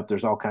look it up.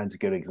 There's all kinds of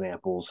good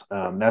examples.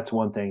 That's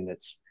one thing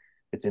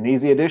it's an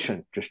easy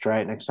addition. Just try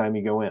it next time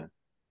you go in.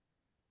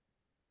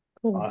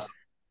 Cool. Awesome.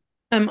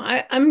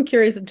 I'm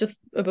curious just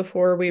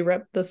before we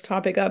wrap this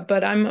topic up,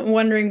 but I'm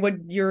wondering what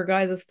your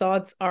guys'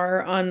 thoughts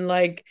are on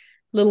like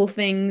little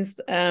things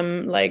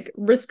like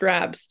wrist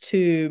wraps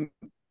to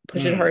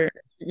push it harder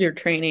your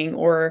training,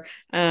 or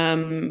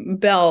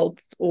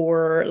belts,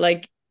 or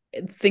like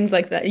things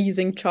like that,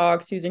 using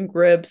chalks, using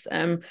grips,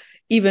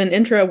 even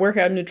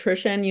intra-workout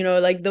nutrition,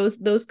 like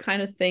those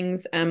kind of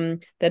things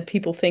that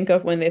people think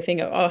of when they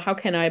think of, oh, how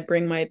can I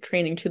bring my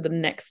training to the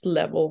next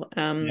level?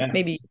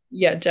 Maybe,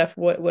 Jeff,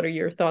 what are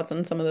your thoughts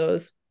on some of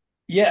those?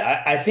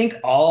 Yeah, I think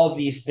all of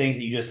these things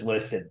that you just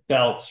listed,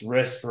 belts,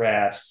 wrist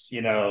wraps,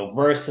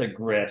 Versa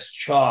grips,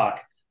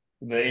 chalk,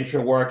 the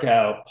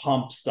intra-workout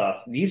pump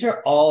stuff, these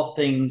are all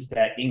things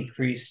that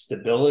increase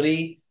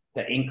stability,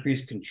 that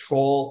increase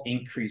control,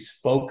 increase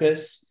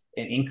focus,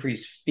 and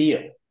increase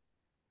feel,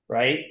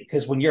 right?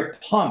 Because when you're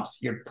pumped,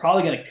 you're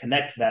probably going to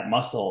connect to that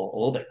muscle a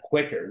little bit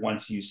quicker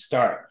once you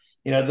start.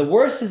 The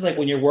worst is like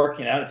when you're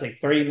working out, it's like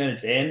 30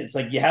 minutes in, it's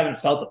like you haven't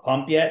felt the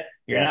pump yet.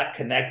 You're not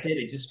connected.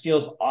 It just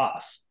feels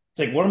off. It's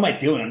like, what am I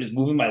doing? I'm just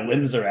moving my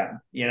limbs around,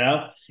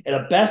 And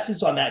the best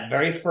is on that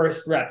very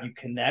first rep, you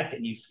connect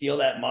and you feel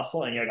that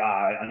muscle and you're like,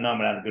 I know I'm going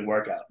to have a good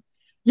workout.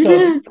 So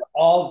these are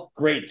all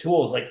great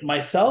tools. Like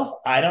myself,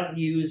 I don't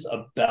use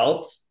a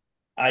belt.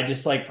 I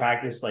just like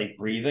practice like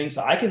breathing.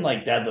 So I can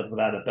like deadlift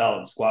without a belt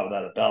and squat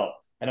without a belt.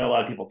 I know a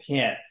lot of people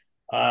can't.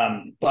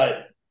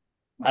 But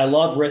I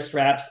love wrist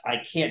wraps. I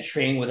can't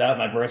train without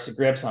my Versa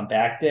grips on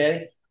back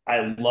day.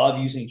 I love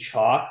using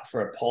chalk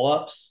for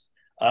pull-ups.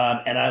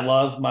 And I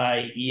love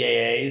my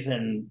EAAs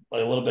and a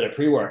little bit of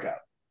pre-workout.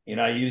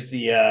 I use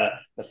the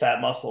Fat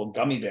Muscle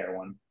gummy bear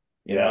one,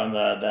 and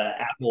the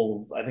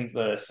apple, I think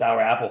the sour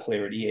apple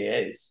flavored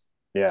EAAs.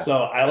 Yeah. So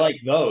I like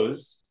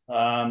those.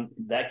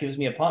 That gives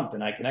me a pump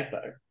and I connect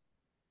better.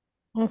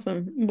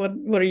 Awesome.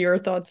 What are your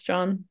thoughts,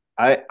 John?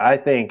 I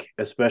think,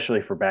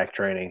 especially for back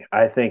training,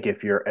 I think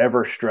if you're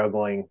ever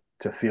struggling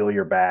to feel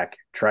your back,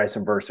 try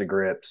some Versa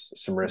grips,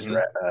 some wrist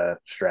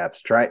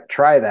straps.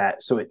 Try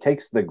that so it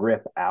takes the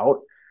grip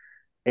out,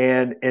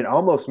 and it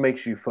almost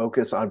makes you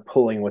focus on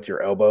pulling with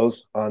your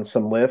elbows on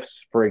some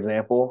lifts, for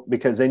example,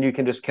 because then you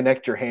can just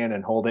connect your hand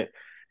and hold it.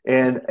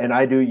 And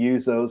I do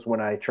use those when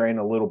I train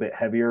a little bit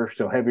heavier.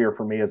 So heavier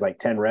for me is like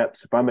 10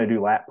 reps. If I'm going to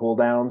do lat pull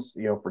downs,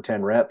 for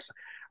 10 reps,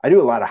 I do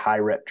a lot of high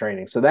rep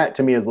training. So that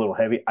to me is a little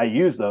heavy. I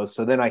use those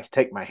so then I can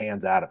take my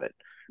hands out of it.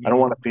 I don't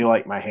want to feel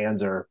like my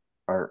hands are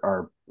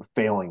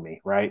failing me,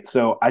 right?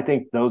 So I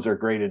think those are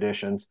great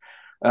additions.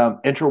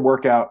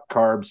 Intra-workout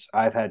carbs,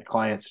 I've had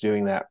clients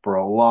doing that for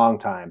a long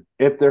time.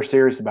 If they're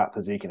serious about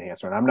physique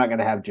enhancement, I'm not going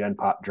to have Gen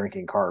Pop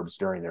drinking carbs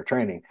during their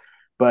training,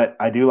 but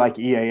I do like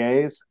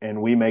EAAs,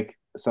 and we make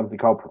something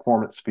called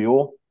Performance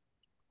Fuel.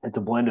 It's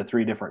a blend of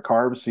 3 different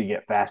carbs, so you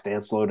get fast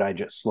and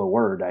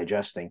slower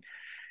digesting.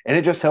 And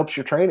it just helps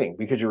your training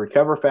because you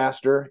recover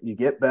faster, you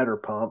get better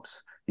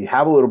pumps, you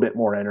have a little bit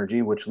more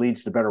energy, which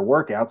leads to better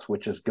workouts,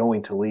 which is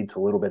going to lead to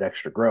a little bit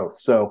extra growth.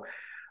 So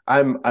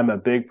I'm a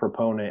big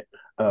proponent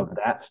of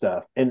that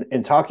stuff.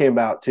 And talking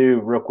about too,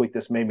 real quick,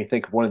 this made me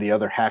think of one of the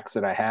other hacks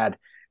that I had.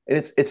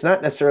 And it's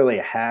not necessarily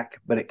a hack,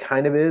 but it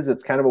kind of is.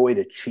 It's kind of a way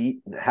to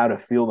cheat how to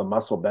feel the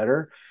muscle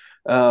better.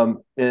 And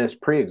it's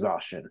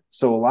pre-exhaustion.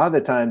 So a lot of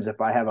the times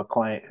if I have a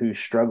client who's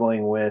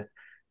struggling with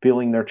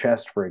feeling their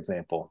chest, for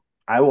example,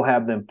 I will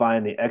have them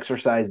find the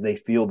exercise they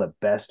feel the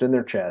best in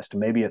their chest.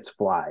 Maybe it's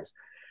flies,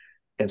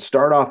 and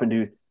start off and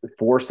do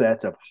 4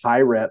 sets of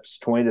high reps,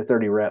 20 to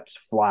 30 reps,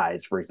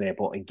 flies, for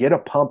example, and get a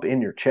pump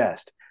in your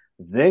chest.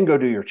 Then go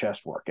do your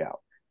chest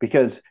workout.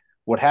 Because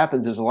what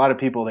happens is a lot of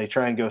people, they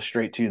try and go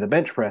straight to the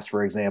bench press,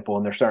 for example,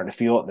 and they're starting to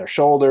feel it in their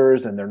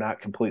shoulders and they're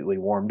not completely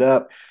warmed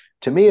up.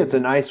 To me, it's a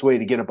nice way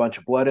to get a bunch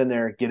of blood in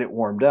there, get it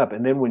warmed up.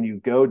 And then when you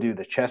go do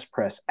the chest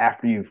press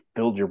after you've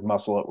filled your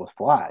muscle up with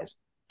flies,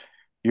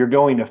 you're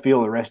going to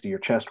feel the rest of your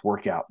chest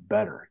workout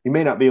better. You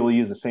may not be able to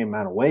use the same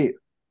amount of weight,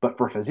 but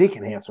for physique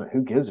enhancement,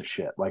 who gives a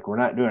shit? Like, we're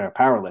not doing a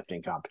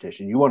powerlifting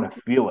competition. You want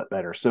to feel it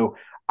better. So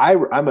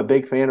I'm a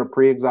big fan of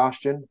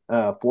pre-exhaustion,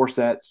 4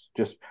 sets.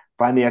 Just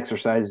find the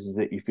exercises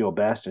that you feel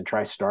best and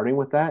try starting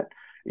with that.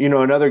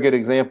 Another good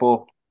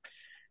example,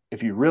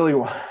 if you really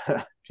want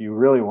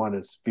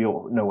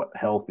to know what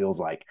hell feels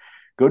like,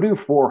 go do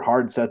 4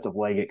 hard sets of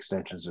leg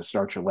extensions to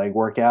start your leg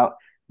workout,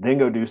 then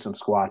go do some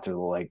squats or the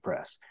leg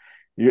press.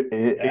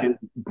 It's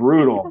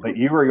brutal, but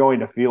you are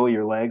going to feel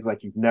your legs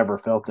like you've never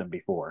felt them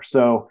before.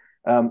 So,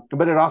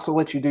 but it also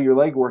lets you do your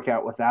leg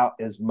workout without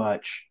as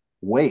much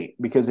weight,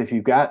 because if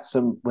you've got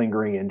some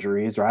lingering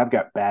injuries, or I've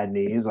got bad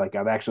knees, like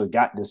I've actually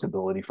got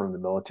disability from the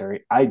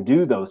military, I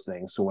do those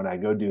things. So when I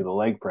go do the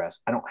leg press,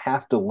 I don't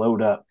have to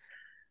load up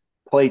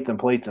plates and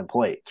plates and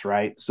plates,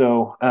 right?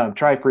 So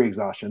try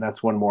pre-exhaustion.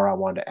 That's one more I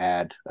wanted to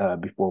add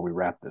before we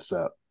wrap this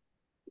up.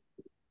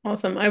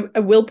 Awesome. I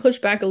will push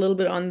back a little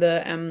bit on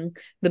the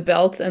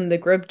belts and the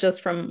grip,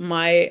 just from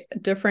my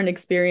different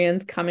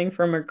experience coming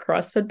from a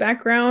CrossFit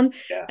background.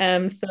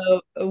 Yeah.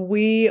 So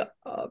we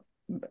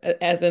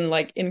as in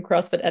like in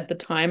CrossFit at the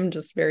time,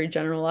 just very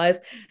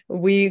generalized,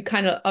 we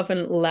kind of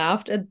often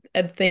laughed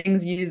at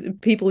things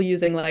people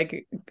using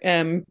like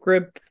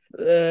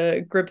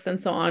grips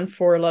and so on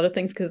for a lot of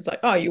things, because it's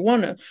like, oh, you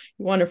want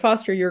to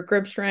foster your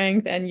grip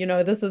strength, and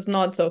this is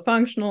not so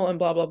functional and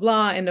blah blah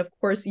blah. And of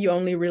course you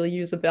only really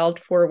use a belt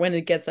for when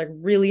it gets like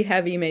really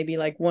heavy, maybe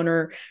like one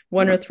or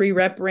 3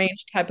 rep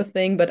range type of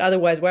thing. But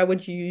otherwise, why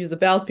would you use a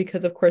belt?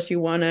 Because of course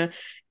you want to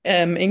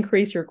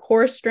increase your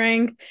core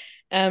strength.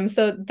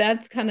 So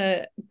that's kind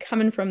of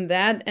coming from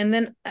that. And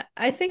then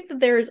I think that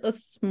there's a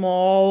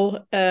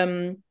small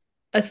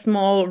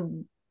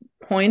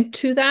point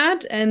to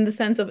that, in the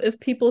sense of, if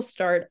people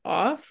start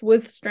off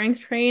with strength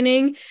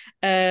training,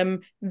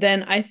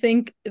 then I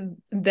think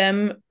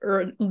them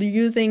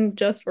using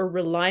just or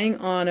relying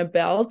on a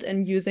belt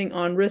and using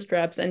on wrist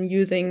straps and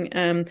using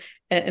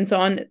and so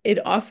on, it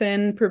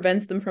often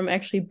prevents them from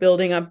actually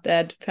building up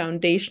that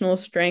foundational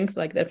strength,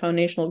 like that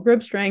foundational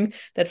grip strength,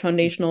 that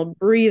foundational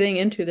breathing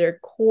into their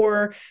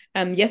core.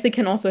 Yes, it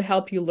can also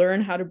help you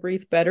learn how to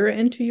breathe better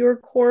into your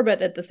core,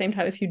 but at the same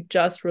time, if you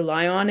just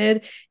rely on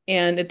it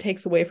and it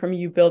takes away from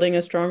you building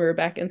a stronger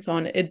back and so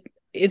on,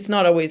 it's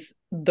not always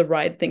the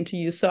right thing to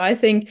use. So I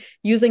think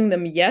using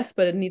them, yes,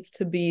 but it needs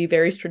to be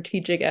very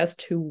strategic as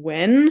to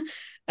when.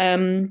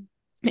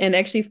 And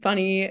actually,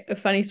 funny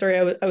story.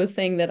 I was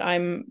saying that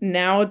I'm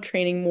now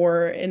training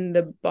more in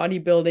the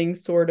bodybuilding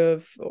sort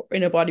of,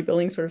 in a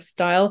bodybuilding sort of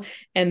style.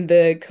 And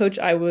the coach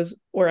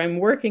I'm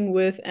working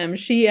with,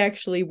 she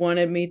actually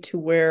wanted me to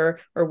wear,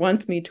 or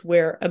wants me to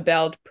wear, a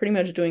belt, pretty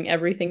much doing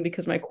everything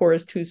because my core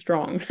is too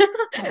strong,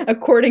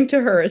 according to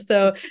her.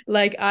 So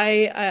like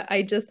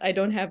I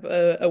don't have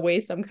a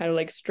waist. I'm kind of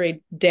like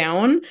straight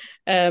down.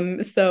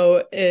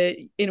 So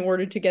in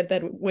order to get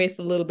that waist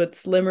a little bit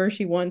slimmer,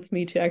 she wants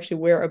me to actually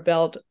wear a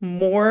belt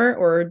more,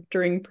 or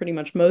during pretty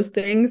much most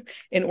things,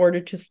 in order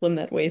to slim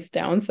that waist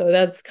down. So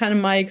that's kind of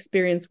my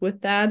experience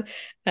with that.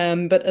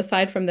 But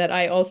aside from that,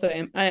 I also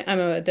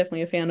I'm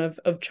definitely a fan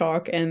of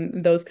chalk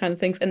and those kind of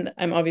things. And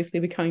I'm obviously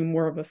becoming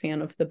more of a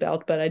fan of the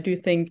belt, but I do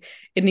think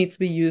it needs to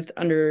be used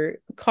under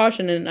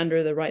caution and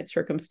under the right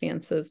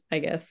circumstances, I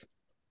guess.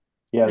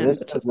 Yeah,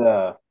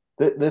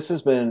 this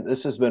has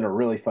been a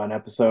really fun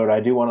episode. I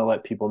do want to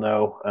let people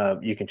know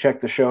you can check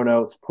the show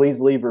notes.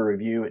 Please leave a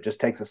review. It just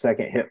takes a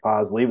second. Hit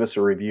pause, leave us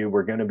a review.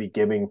 We're going to be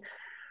giving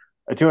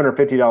a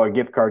 $250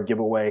 gift card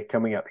giveaway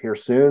coming up here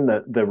soon.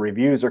 The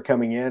reviews are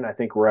coming in. I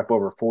think we're up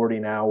over 40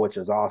 now, which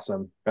is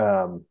awesome.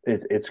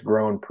 It's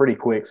grown pretty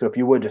quick. So if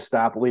you would just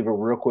stop, leave a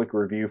real quick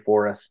review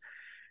for us.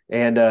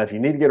 And if you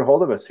need to get a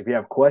hold of us, if you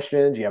have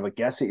questions, you have a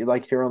guest that you'd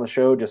like to hear on the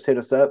show, just hit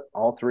us up.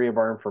 All 3 of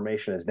our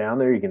information is down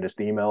there. You can just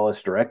email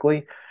us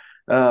directly.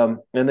 And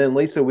then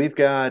Lisa, we've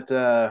got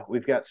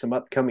some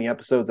upcoming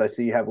episodes I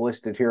see you have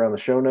listed here on the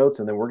show notes,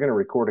 and then we're going to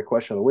record a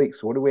question of the week.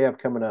 So what do we have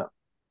coming up?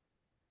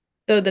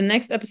 So the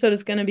next episode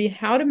is going to be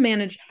how to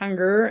manage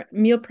hunger,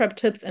 meal prep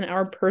tips, and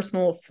our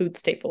personal food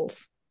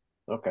staples.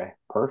 Okay,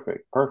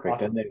 perfect.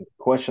 Awesome. And then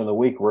question of the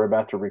week we're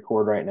about to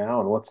record right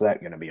now, and what's that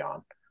going to be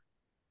on?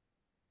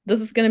 This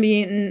is going to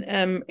be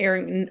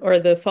airing or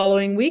the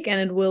following week,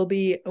 and it will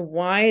be,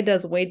 why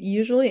does weight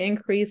usually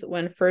increase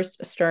when first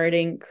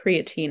starting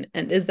creatine,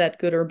 and is that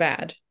good or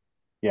bad?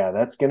 Yeah,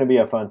 that's going to be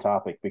a fun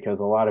topic, because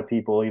a lot of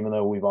people, even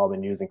though we've all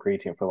been using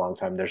creatine for a long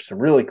time, there's some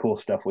really cool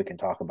stuff we can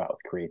talk about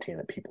with creatine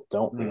that people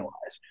don't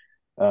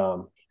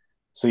realize.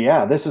 So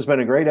yeah, this has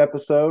been a great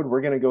episode.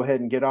 We're going to go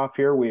ahead and get off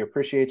here. We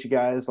appreciate you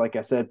guys. Like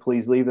I said,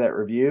 please leave that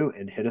review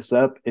and hit us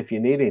up if you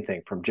need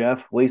anything. From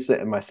Jeff, Lisa,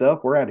 and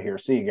myself, we're out of here.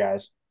 See you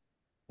guys.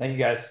 Thank you,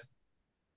 guys.